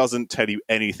function doesn't tell you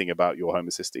anything about your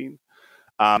homocysteine.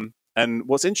 And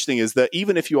what's interesting is that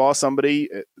even if you are somebody,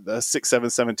 the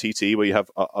 677TT, where you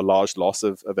have a large loss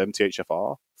of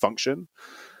MTHFR function,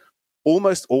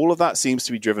 almost all of that seems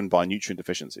to be driven by nutrient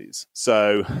deficiencies.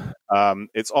 So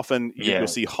it's often, you'll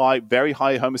see very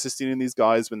high homocysteine in these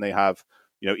guys when they have,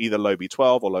 either low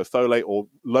B12 or low folate or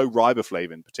low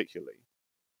riboflavin particularly.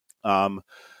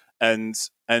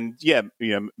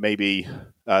 Maybe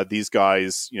these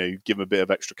guys, give them a bit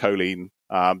of extra choline.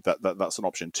 That's an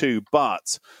option too.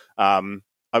 But I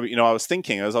was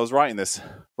thinking as I was writing this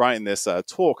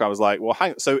talk, I was like, well,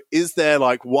 so is there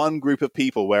like one group of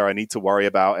people where I need to worry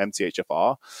about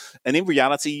MTHFR? And in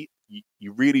reality,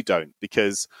 you really don't,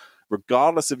 because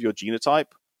regardless of your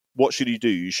genotype, what should you do?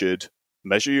 You should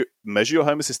measure your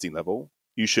homocysteine level.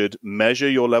 You should measure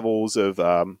your levels of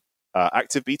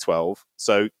active B12.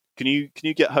 So can you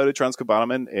get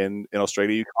holotranscobalamin in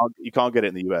Australia? You can't get it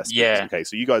in the US. Yeah. Okay,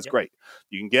 so you guys, great.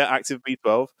 You can get active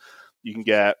B12. You can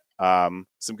get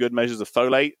some good measures of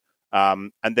folate,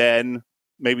 and then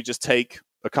maybe just take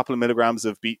a couple of milligrams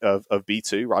of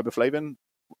B2 riboflavin,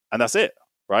 and that's it,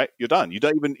 right? You're done. You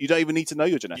don't even need to know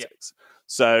your genetics.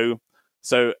 Yeah.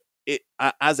 So it,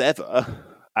 as ever,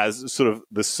 as sort of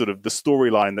the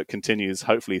storyline that continues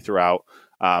hopefully throughout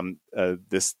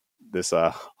this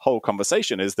whole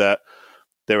conversation, is that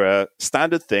there are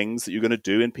standard things that you're going to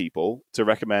do in people to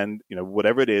recommend,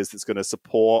 whatever it is that's going to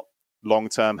support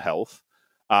long-term health.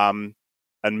 And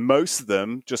most of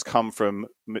them just come from,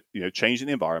 changing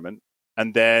the environment,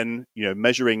 and then,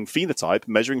 measuring phenotype,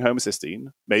 measuring homocysteine,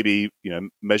 maybe,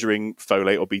 measuring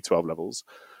folate or B12 levels.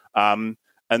 And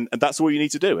that's all you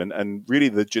need to do. And really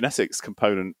the genetics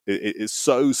component is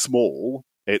so small.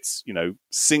 It's,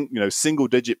 single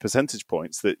digit percentage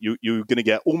points that you're going to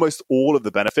get almost all of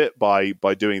the benefit by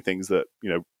doing things that,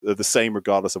 are the same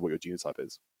regardless of what your genotype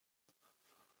is.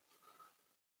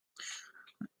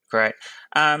 Great.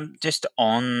 Just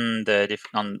on the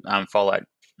folate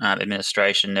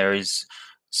administration, there is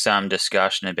some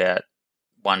discussion about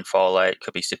one folate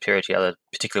could be superior to the other,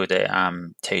 particularly with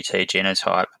the TT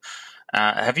genotype.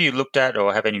 Have you looked at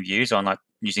or have any views on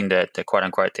using the quote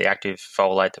unquote the active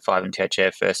folate, the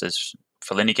 5-MeO-DMTHF versus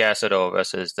folinic acid or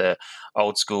versus the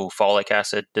old school folic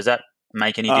acid? Does that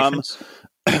make any difference?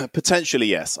 Potentially,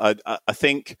 yes. I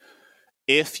think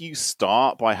if you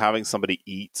start by having somebody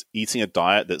eating a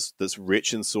diet that's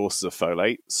rich in sources of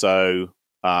folate, so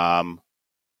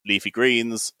leafy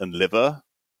greens and liver,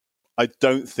 I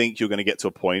don't think you're going to get to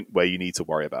a point where you need to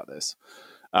worry about this.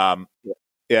 Okay.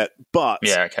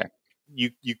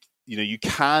 You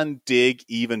can dig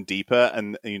even deeper,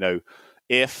 and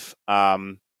if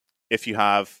you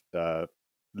have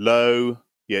low.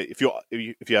 Yeah, if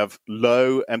you have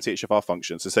low MTHFR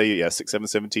function, so say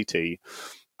 677TT,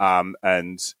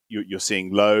 and you're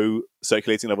seeing low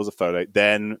circulating levels of folate,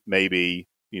 then maybe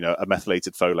a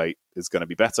methylated folate is going to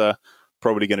be better.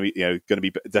 Probably going to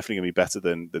be definitely going to be better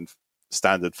than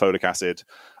standard folic acid.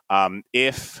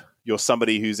 If you're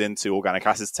somebody who's into organic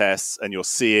acids tests and you're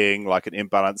seeing like an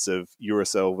imbalance of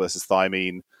uracil versus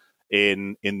thiamine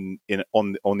on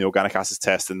the organic acids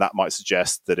test, then that might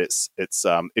suggest that it's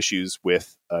issues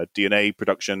with DNA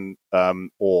production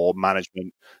or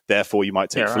management. Therefore, you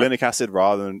might take folinic acid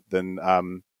rather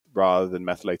than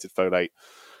methylated folate.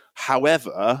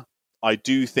 However, I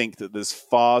do think that there's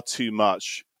far too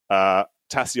much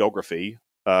tasseography,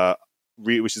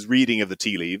 which is reading of the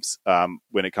tea leaves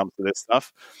when it comes to this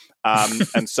stuff.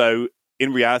 And so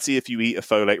in reality, if you eat a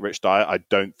folate-rich diet, I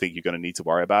don't think you're going to need to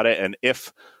worry about it. And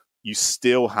if you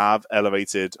still have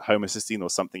elevated homocysteine or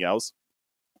something else,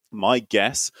 my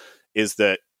guess is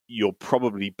that you're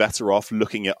probably better off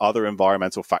looking at other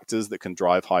environmental factors that can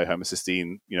drive high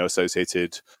homocysteine,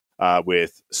 associated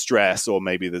with stress, or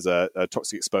maybe there's a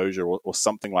toxic exposure or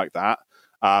something like that,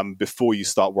 before you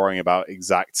start worrying about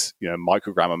exact,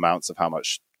 microgram amounts of how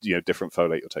much, different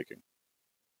folate you're taking.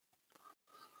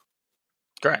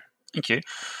 Great. Thank you.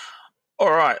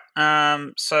 All right.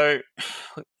 So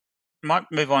might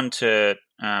move on to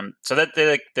so that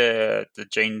the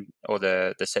gene or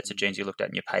the sets of genes you looked at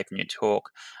in your paper and your talk.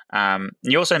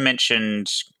 You also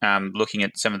mentioned looking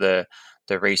at some of the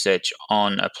research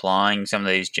on applying some of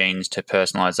these genes to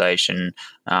personalization.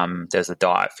 There's the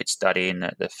Diet Fit study and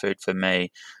the Food for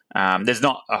Me. There's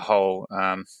not a whole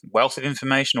wealth of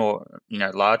information or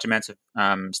large amounts of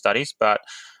studies, but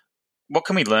what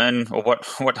can we learn, or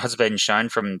what has been shown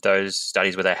from those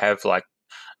studies where they have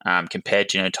compared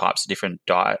genotypes to different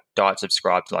diets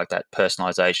subscribed to that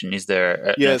personalization? Is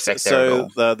there an effect there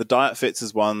at all? The Diet Fits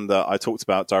is one that I talked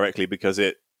about directly because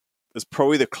it is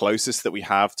probably the closest that we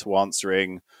have to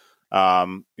answering,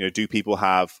 do people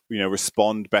have,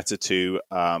 respond better to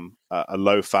a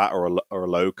low fat or a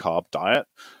low carb diet?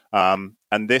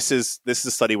 And this is a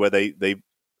study where they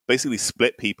basically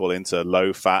split people into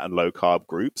low fat and low carb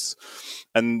groups.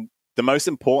 And the most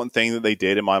important thing that they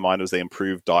did in my mind was they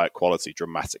improved diet quality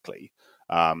dramatically.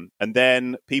 And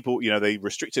then people, they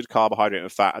restricted carbohydrate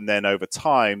and fat, and then over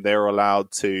time they were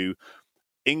allowed to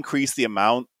increase the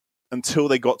amount until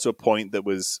they got to a point that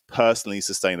was personally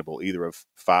sustainable, either of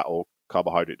fat or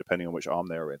carbohydrate, depending on which arm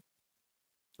they were in.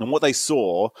 And what they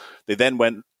saw, they then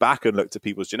went back and looked at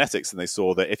people's genetics, and they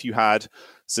saw that if you had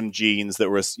some genes that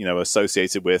were,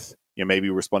 associated with, maybe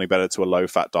responding better to a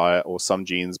low-fat diet, or some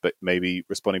genes, but maybe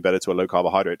responding better to a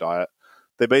low-carbohydrate diet,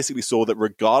 they basically saw that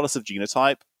regardless of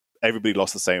genotype, everybody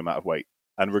lost the same amount of weight.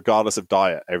 And regardless of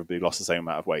diet, everybody lost the same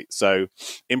amount of weight. So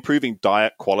improving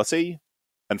diet quality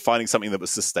and finding something that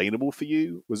was sustainable for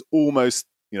you was almost,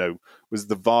 was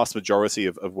the vast majority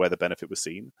of where the benefit was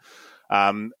seen.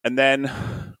 And then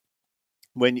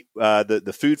when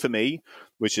the Food for Me,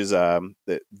 which is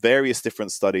the various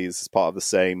different studies as part of the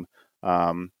same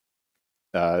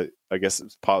I guess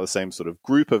it's part of the same sort of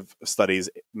group of studies,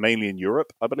 mainly in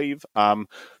Europe, I believe.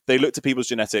 They looked at people's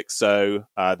genetics. So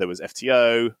there was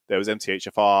FTO, there was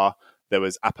MTHFR, there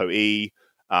was ApoE,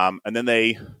 and then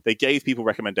they gave people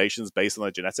recommendations based on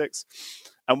their genetics.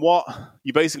 And what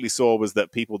you basically saw was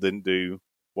that people didn't do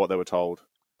what they were told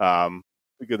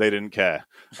because they didn't care.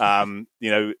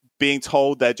 Being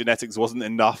told their genetics wasn't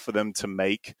enough for them to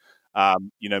make the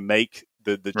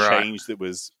Right. change that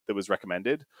was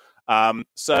recommended.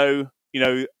 So,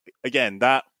 again,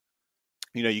 that,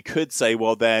 you could say,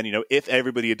 well, then, if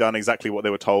everybody had done exactly what they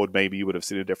were told, maybe you would have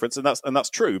seen a difference. And that's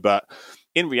true. But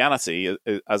in reality,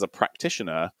 as a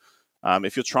practitioner,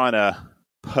 if you're trying to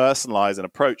personalize an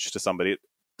approach to somebody, it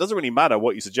doesn't really matter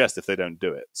what you suggest if they don't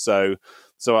do it. So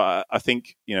I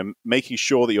think, making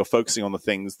sure that you're focusing on the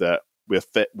things that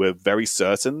we're very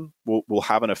certain will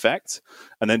have an effect,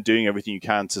 and then doing everything you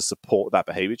can to support that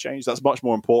behavior change. That's much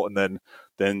more important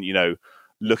than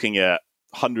looking at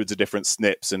hundreds of different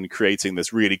SNPs and creating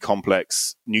this really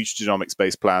complex nutrigenomics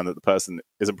based plan that the person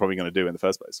isn't probably going to do in the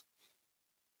first place.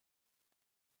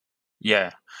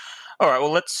 Yeah. All right.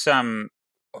 Well, let's. I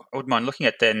wouldn't mind looking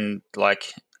at then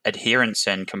like adherence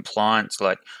and compliance.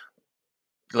 Like,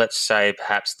 let's say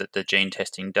perhaps that the gene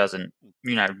testing doesn't,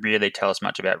 really tell us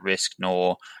much about risk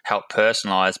nor help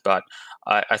personalize, but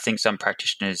I think some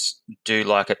practitioners do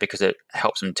like it because it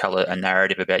helps them tell a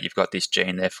narrative about you've got this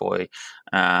gene, therefore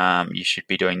you should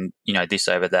be doing, this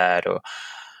over that. Or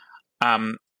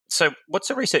so what's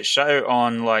the research show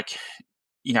on like,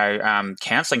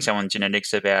 counseling someone's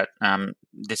genetics about,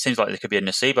 there seems like there could be a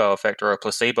nocebo effect or a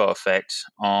placebo effect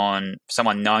on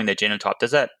someone knowing their genotype.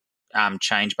 Does that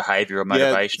change behavior or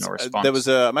motivation or response? There was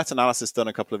a meta-analysis done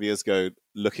a couple of years ago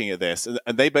looking at this,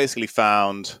 and they basically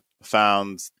found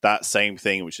that same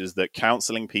thing, which is that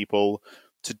counseling people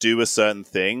to do a certain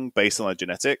thing based on their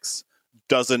genetics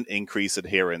doesn't increase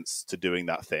adherence to doing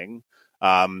that thing.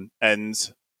 And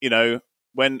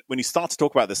when you start to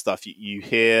talk about this stuff, you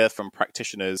hear from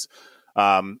practitioners,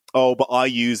 oh, but I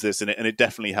use this and it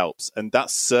definitely helps. And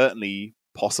that's certainly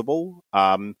possible,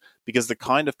 because the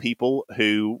kind of people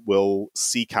who will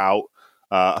seek out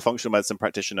a functional medicine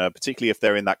practitioner, particularly if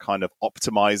they're in that kind of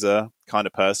optimizer kind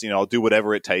of person, I'll do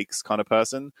whatever it takes kind of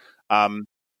person,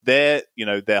 they're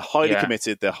highly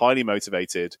committed, they're highly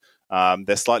motivated,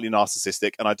 they're slightly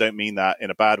narcissistic, and I don't mean that in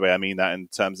a bad way. I mean that in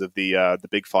terms of the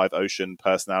Big Five Ocean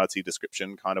personality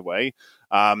description kind of way,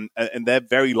 and they're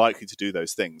very likely to do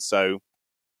those things. So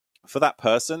for that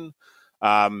person,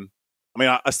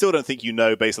 I still don't think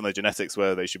based on their genetics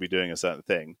whether they should be doing a certain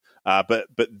thing, but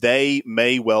they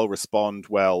may well respond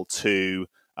well to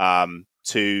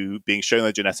being shown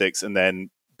their genetics and then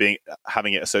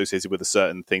having it associated with a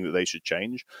certain thing that they should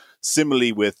change.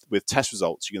 Similarly, with test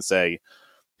results, you can say,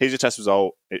 here's your test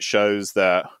result. It shows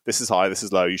that this is high, this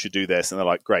is low, you should do this. And they're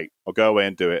like, great, I'll go away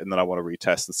and do it. And then I want to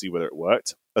retest and see whether it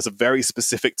worked. That's a very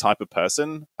specific type of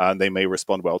person, and they may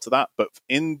respond well to that. But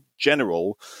in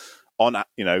general,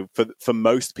 for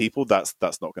most people, that's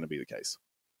not going to be the case.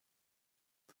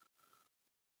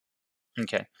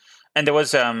 Okay. And there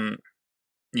was,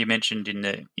 you mentioned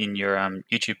in your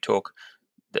YouTube talk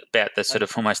about the sort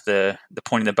of almost the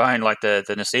point in the bone, like the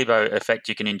nocebo effect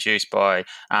you can induce by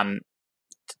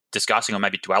discussing or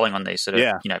maybe dwelling on these sort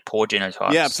of poor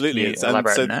genotypes. Yeah, absolutely.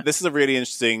 Elaborate on that? This is a really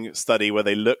interesting study where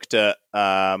they looked at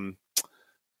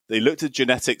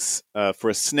genetics for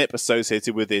a SNP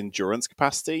associated with endurance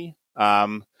capacity,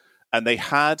 and they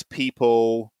had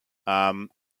people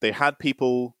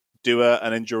do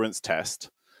an endurance test.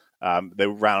 They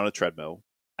ran on a treadmill,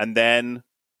 and then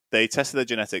they tested their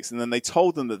genetics, and then they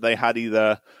told them that they had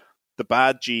either the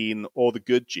bad gene or the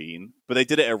good gene, but they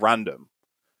did it at random,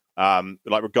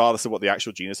 like regardless of what the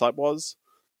actual genotype was.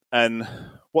 And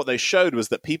what they showed was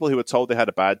that people who were told they had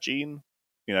a bad gene,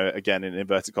 again in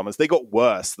inverted commas, they got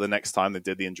worse the next time they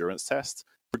did the endurance test,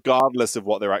 regardless of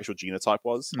what their actual genotype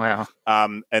was. Wow.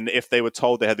 And if they were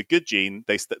told they had the good gene,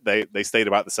 they stayed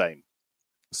about the same.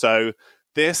 So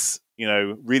this,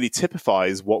 really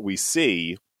typifies what we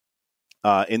see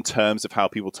in terms of how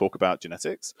people talk about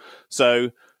genetics.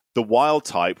 So the wild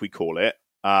type, we call it,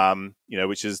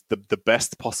 which is the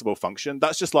best possible function.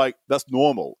 That's just that's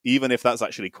normal, even if that's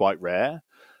actually quite rare.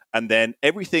 And then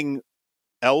everything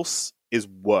else is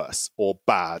worse or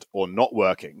bad or not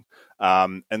working.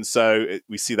 And so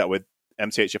we see that with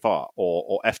MTHFR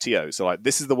or FTO. So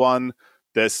this is the one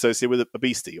that's associated with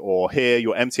obesity, or here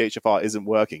your MTHFR isn't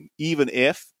working, even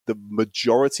if the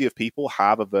majority of people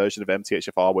have a version of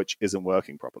MTHFR which isn't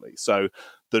working properly. So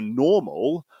the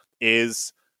normal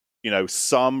is,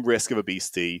 some risk of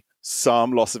obesity,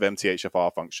 some loss of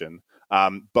MTHFR function,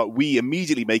 but we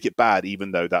immediately make it bad,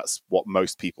 even though that's what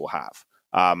most people have.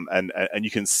 And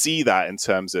you can see that in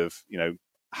terms of,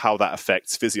 how that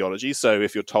affects physiology. So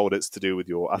if you're told it's to do with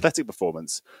your athletic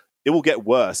performance, it will get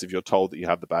worse if you're told that you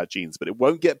have the bad genes, but it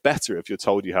won't get better if you're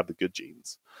told you have the good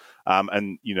genes.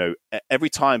 And every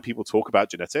time people talk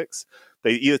about genetics,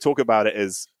 they either talk about it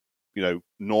as,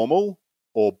 normal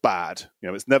or bad.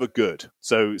 It's never good.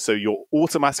 So you're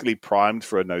automatically primed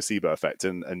for a nocebo effect,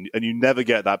 and you never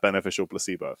get that beneficial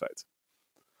placebo effect.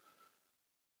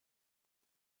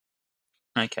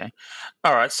 Okay.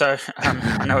 All right. So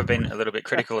I know we've been a little bit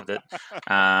critical of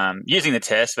using the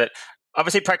test, but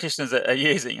obviously practitioners are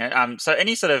using it. So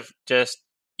any sort of just,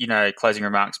 closing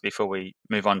remarks before we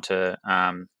move on to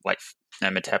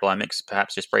metabolomics,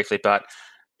 perhaps just briefly, but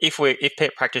if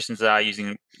practitioners are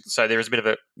using, so there is a bit of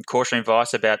a cautionary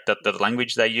advice about the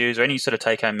language they use, or any sort of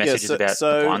take-home messages about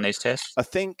applying these tests? I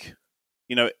think,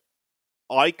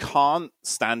 I can't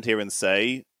stand here and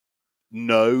say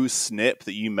no SNP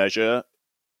that you measure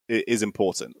is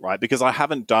important, right? Because I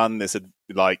haven't done this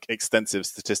extensive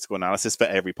statistical analysis for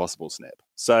every possible SNP.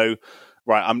 So,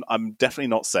 right, I'm definitely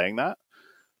not saying that.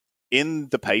 In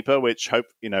the paper, which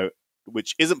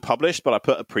isn't published, but I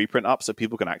put a preprint up so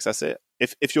people can access it.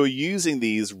 If you're using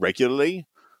these regularly,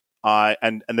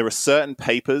 and there are certain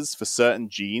papers for certain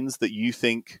genes that you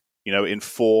think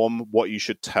inform what you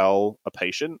should tell a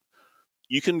patient,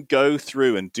 you can go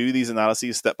through and do these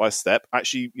analyses step by step.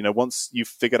 Actually, once you've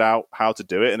figured out how to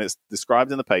do it and it's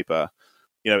described in the paper,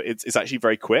 it's actually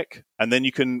very quick. And then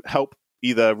you can help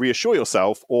either reassure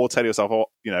yourself or tell yourself,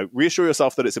 reassure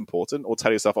yourself that it's important, or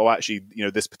tell yourself, actually,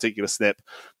 this particular SNP,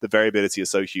 the variability is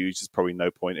so huge, there's probably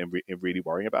no point in really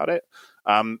worrying about it.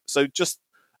 So just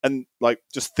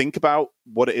think about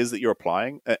what it is that you're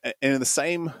applying, and in the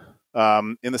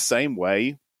same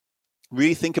way,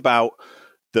 really think about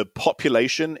the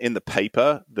population in the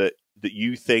paper that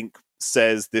you think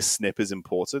says this SNP is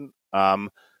important,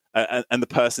 and the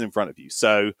person in front of you.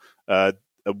 So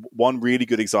one really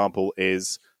good example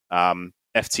is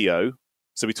FTO.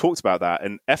 So we talked about that,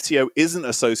 and FTO isn't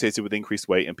associated with increased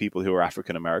weight in people who are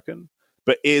African American,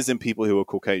 but is in people who are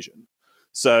Caucasian.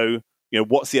 So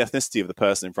what's the ethnicity of the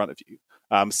person in front of you?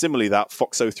 Similarly, that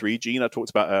FOXO3 gene I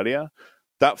talked about earlier,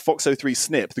 that FOXO3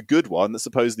 SNP, the good one that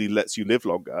supposedly lets you live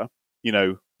longer,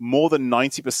 more than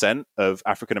 90% of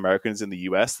African Americans in the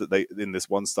US that in this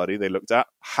one study they looked at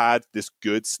had this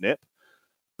good SNP.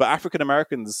 But African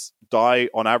Americans die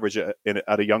on average at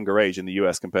a younger age in the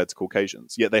US compared to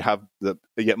Caucasians. Yet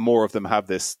yet more of them have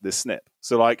this SNP.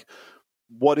 So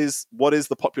what is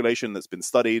the population that's been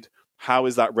studied? How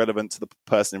is that relevant to the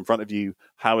person in front of you?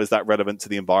 How is that relevant to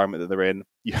the environment that they're in?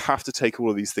 You have to take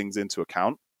all of these things into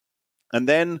account. And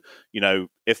then,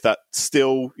 if that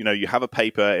still, you have a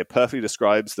paper, it perfectly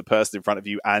describes the person in front of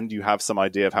you, and you have some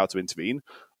idea of how to intervene,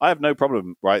 I have no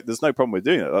problem, right? There's no problem with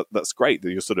doing it. That's great.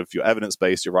 You're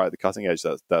evidence-based, you're right at the cutting edge.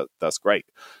 That's great.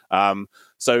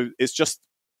 So it's just,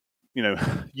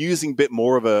 using a bit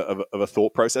more of a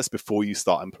thought process before you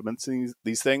start implementing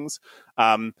these things.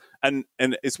 And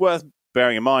it's worth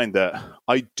bearing in mind that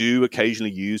I do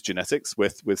occasionally use genetics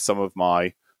with some of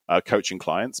my coaching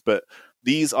clients, but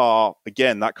these are,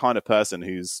 again, that kind of person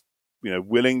who's,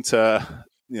 willing to,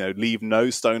 leave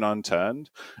no stone unturned.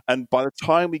 And by the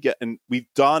time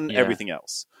we've done everything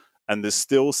else, and there's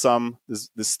still some,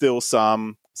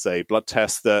 say, blood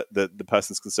tests that the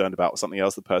person's concerned about, or something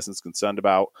else the person's concerned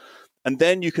about, and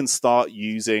then you can start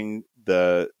using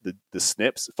the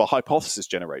SNPs for hypothesis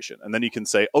generation. And then you can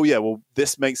say, oh yeah, well,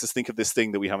 this makes us think of this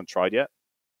thing that we haven't tried yet.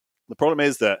 The problem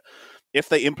is that if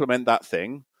they implement that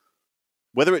thing,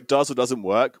 whether it does or doesn't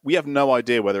work, we have no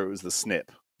idea whether it was the SNP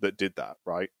that did that,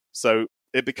 right? So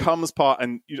it becomes part,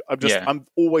 and I'm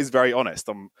always very honest.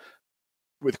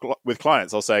 With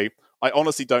clients, I'll say, I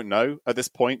honestly don't know at this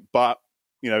point, but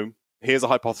here's a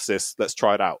hypothesis. Let's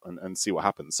try it out and see what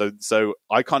happens. So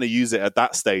I kind of use it at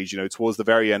that stage, towards the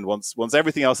very end, once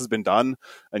everything else has been done,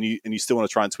 and you still want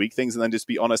to try and tweak things, and then just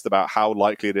be honest about how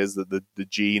likely it is that the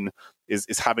gene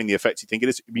is having the effect you think it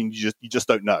is. I mean, you just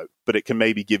don't know, but it can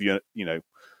maybe give you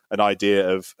an idea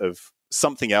of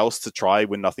something else to try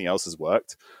when nothing else has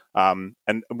worked. And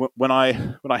when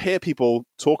I hear people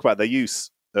talk about their use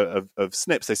of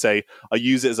SNPs, they say, I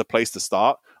use it as a place to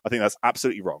start. I think that's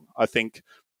absolutely wrong. I think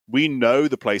we know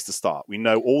the place to start. We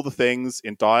know all the things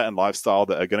in diet and lifestyle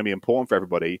that are going to be important for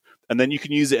everybody, and then you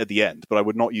can use it at the end, but I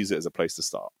would not use it as a place to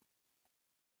start.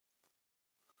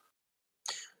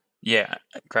 Yeah,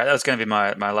 great. That was going to be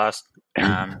my last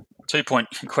 2-point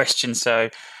question. So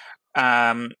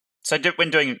So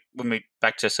when we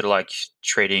back to sort of like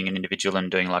treating an individual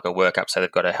and doing like a workup, so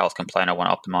they've got a health complaint, I want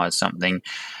to optimize something.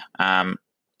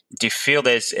 Do you feel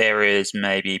there's areas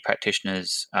maybe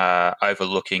practitioners are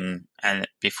overlooking and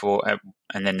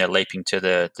then they're leaping to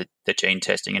the gene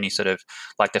testing? Any sort of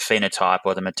like the phenotype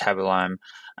or the metabolome?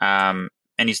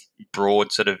 Any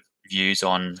broad sort of views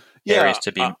on areas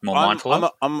to be more mindful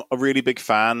of? I'm a really big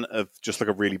fan of just like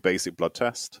a really basic blood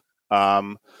test.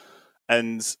 And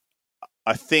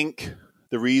I think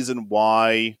the reason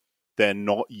why they're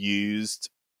not used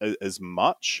as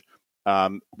much,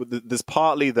 there's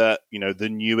partly that, the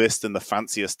newest and the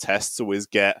fanciest tests always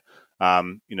get,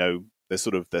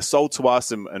 they're sold to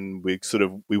us, and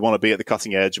we want to be at the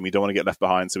cutting edge, and we don't want to get left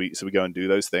behind, so we go and do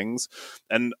those things.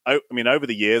 And I mean, over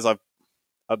the years, I'd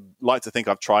like to think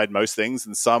I've tried most things,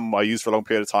 and some I used for a long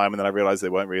period of time, and then I realized they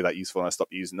weren't really that useful, and I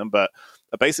stopped using them. But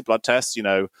a basic blood test,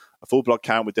 a full blood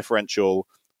count with differential,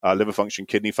 liver function,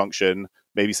 kidney function,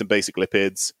 maybe some basic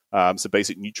lipids, some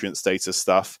basic nutrient status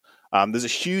stuff. There's a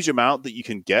huge amount that you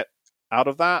can get out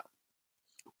of that.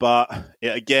 But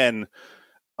again,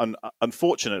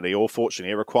 unfortunately or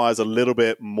fortunately, it requires a little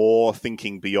bit more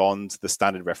thinking beyond the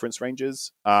standard reference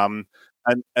ranges. And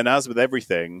as with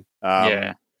everything,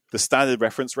 the standard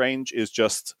reference range is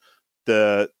just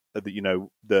the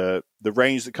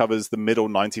range that covers the middle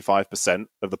 95%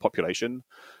 of the population.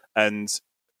 And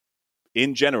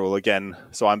in general, again,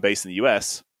 so I'm based in the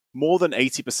US, more than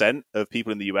 80% of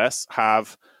people in the US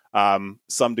have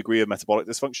some degree of metabolic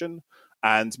dysfunction,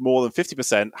 and more than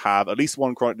 50% have at least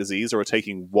one chronic disease or are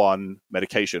taking one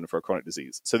medication for a chronic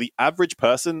disease. So the average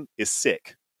person is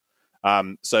sick.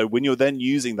 So when you're then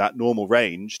using that normal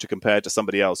range to compare to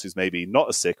somebody else who's maybe not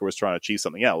as sick or is trying to achieve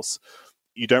something else,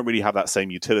 you don't really have that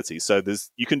same utility. So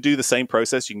you can do the same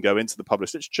process. You can go into the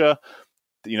published literature.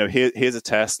 Here's a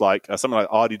test like something like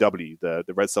RDW,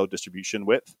 the red cell distribution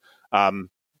width,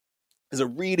 is a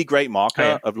really great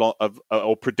marker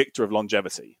or predictor of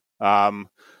longevity.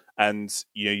 And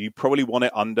you probably want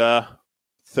it under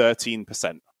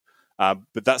 13%,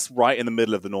 but that's right in the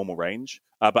middle of the normal range.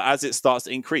 But as it starts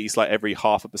to increase, like every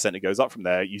 0.5% it goes up from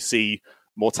there, you see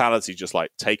mortality just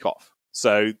like take off.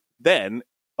 So then,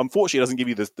 unfortunately, it doesn't give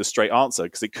you the straight answer,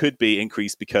 because it could be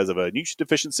increased because of a nutrient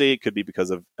deficiency, it could be because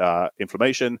of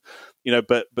inflammation,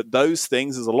 But those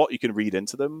things, there's a lot you can read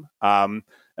into them, and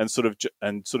sort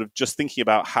of just thinking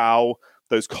about how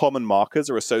those common markers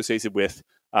are associated with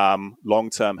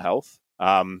long-term health,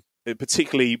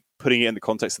 particularly putting it in the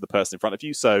context of the person in front of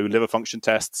you. So liver function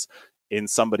tests in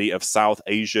somebody of South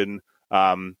Asian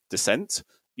descent,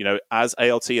 as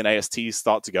ALT and AST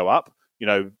start to go up,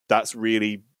 that's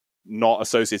really not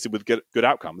associated with good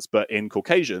outcomes. But in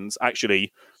Caucasians,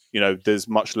 actually, there's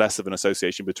much less of an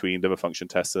association between liver function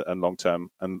tests and long-term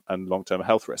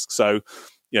health risks. So,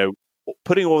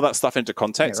 putting all that stuff into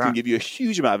context can give you a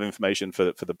huge amount of information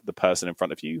for the person in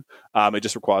front of you. It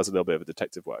just requires a little bit of a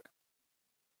detective work.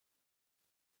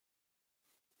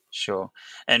 Sure.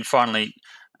 And finally,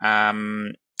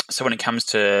 so when it comes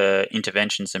to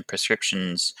interventions and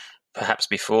prescriptions, perhaps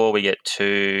before we get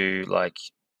too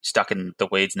stuck in the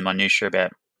weeds and the minutiae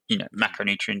about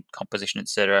macronutrient composition,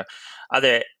 etc., are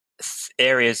there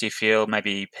areas you feel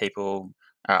maybe people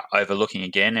are overlooking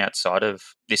again outside of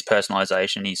this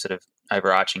personalization, these sort of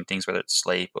overarching things, whether it's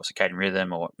sleep or circadian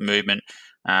rhythm or movement?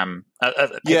 I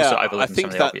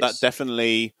think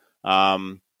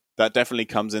that definitely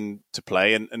comes into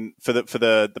play, and for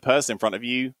the person in front of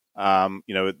you,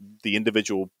 the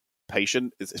individual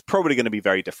patient is probably going to be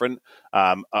very different.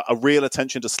 A real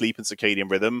attention to sleep and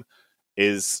circadian rhythm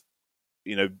is,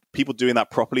 people doing that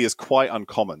properly is quite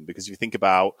uncommon, because if you think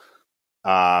about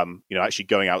actually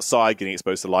going outside, getting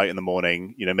exposed to light in the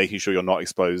morning, making sure you're not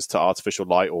exposed to artificial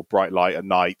light or bright light at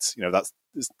night,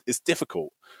 it's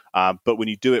difficult. But when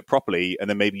you do it properly, and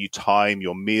then maybe you time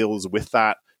your meals with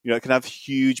that, it can have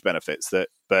huge benefits.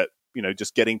 But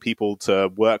just getting people to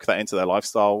work that into their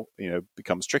lifestyle,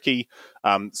 becomes tricky.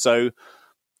 So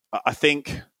I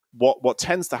think what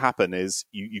tends to happen is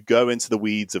you go into the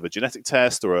weeds of a genetic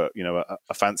test or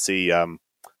a fancy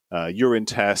urine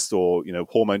test or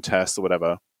hormone test or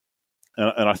whatever,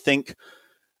 and I think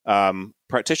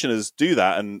practitioners do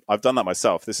that, and I've done that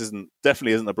myself. This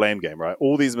definitely isn't a blame game, right?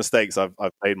 All these mistakes I've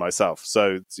made myself,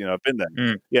 so I've been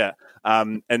there. Yeah,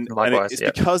 and it's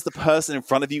because the person in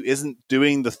front of you isn't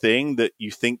doing the thing that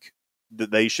you think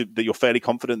that you're fairly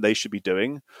confident they should be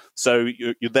doing. So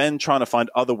you're then trying to find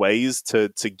other ways to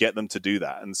get them to do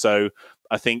that. And so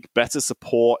I think better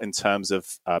support in terms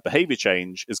of behavior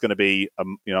change is going to be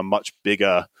a much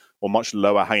bigger or much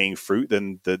lower hanging fruit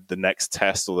than the next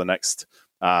test or the next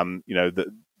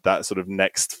that sort of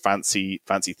next fancy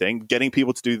thing, getting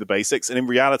people to do the basics. And in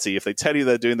reality, if they tell you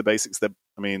they're doing the basics, but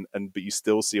you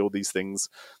still see all these things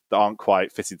that aren't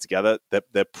quite fitting together,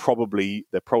 they're probably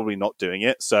not doing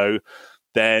it. So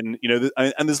then,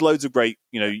 and there's loads of great,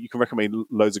 you can recommend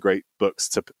loads of great books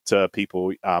to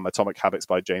people. Atomic Habits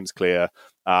by James Clear,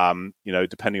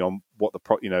 depending on what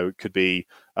could be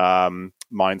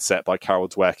Mindset by Carol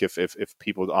Dweck if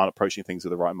people aren't approaching things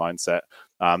with the right mindset.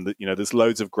 There's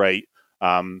loads of great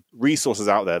resources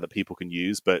out there that people can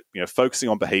use, but focusing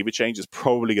on behavior change is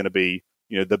probably going to be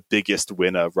the biggest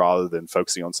winner rather than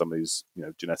focusing on somebody's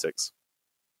genetics.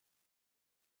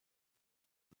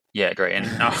 Yeah, agree. And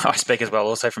I speak as well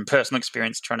also from personal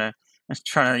experience trying to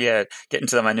get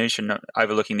into the minutiae, not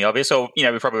overlooking the obvious. Or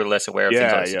we're probably less aware of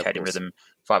things like circadian rhythm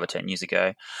 5 or 10 years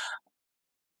ago.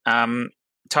 Tommy,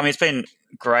 it's been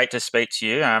great to speak to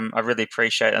you. I really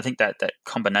appreciate it. I think that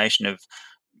combination of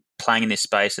playing in this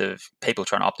space of people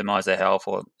trying to optimize their health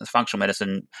or functional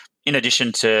medicine, in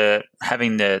addition to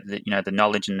having the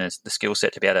knowledge and the skill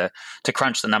set to be able to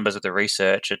crunch the numbers of the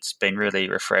research, it's been really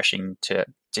refreshing to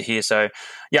hear. So,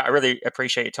 I really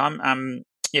appreciate your time.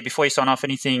 Before you sign off,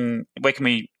 where can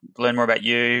we learn more about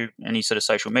you? Any sort of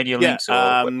social media links or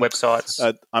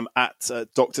websites? I'm at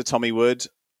Dr. Tommy Wood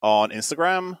on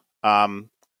Instagram.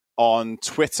 On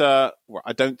Twitter,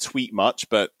 I don't tweet much,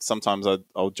 but sometimes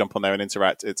I'll jump on there and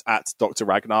interact. It's at Dr.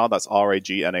 Ragnar, that's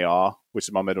Ragnar, which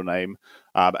is my middle name.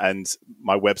 And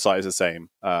my website is the same,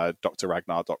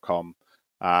 drragnar.com.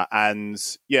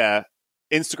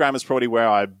 Instagram is probably where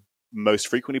I most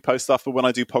frequently post stuff, but when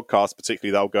I do podcasts,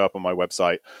 particularly, that'll go up on my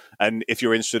website. And if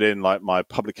you're interested in like my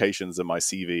publications and my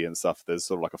CV and stuff, there's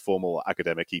sort of like a formal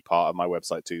academic-y part of my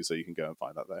website too, so you can go and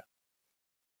find that there.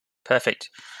 Perfect.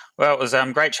 Well, it was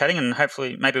great chatting, and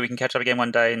hopefully maybe we can catch up again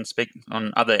one day and speak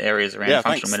on other areas around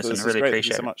functional medicine. I really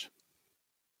appreciate it. Thank you so much.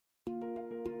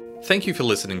 Thank you for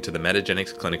listening to the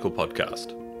Metagenics Clinical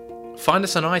Podcast. Find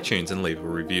us on iTunes and leave a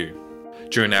review.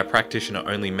 Join our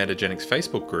practitioner-only Metagenics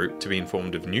Facebook group to be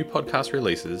informed of new podcast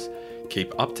releases,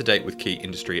 keep up to date with key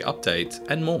industry updates,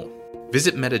 and more.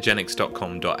 Visit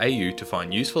metagenics.com.au to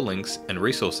find useful links and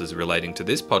resources relating to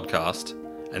this podcast,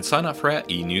 and sign up for our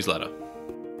e-newsletter.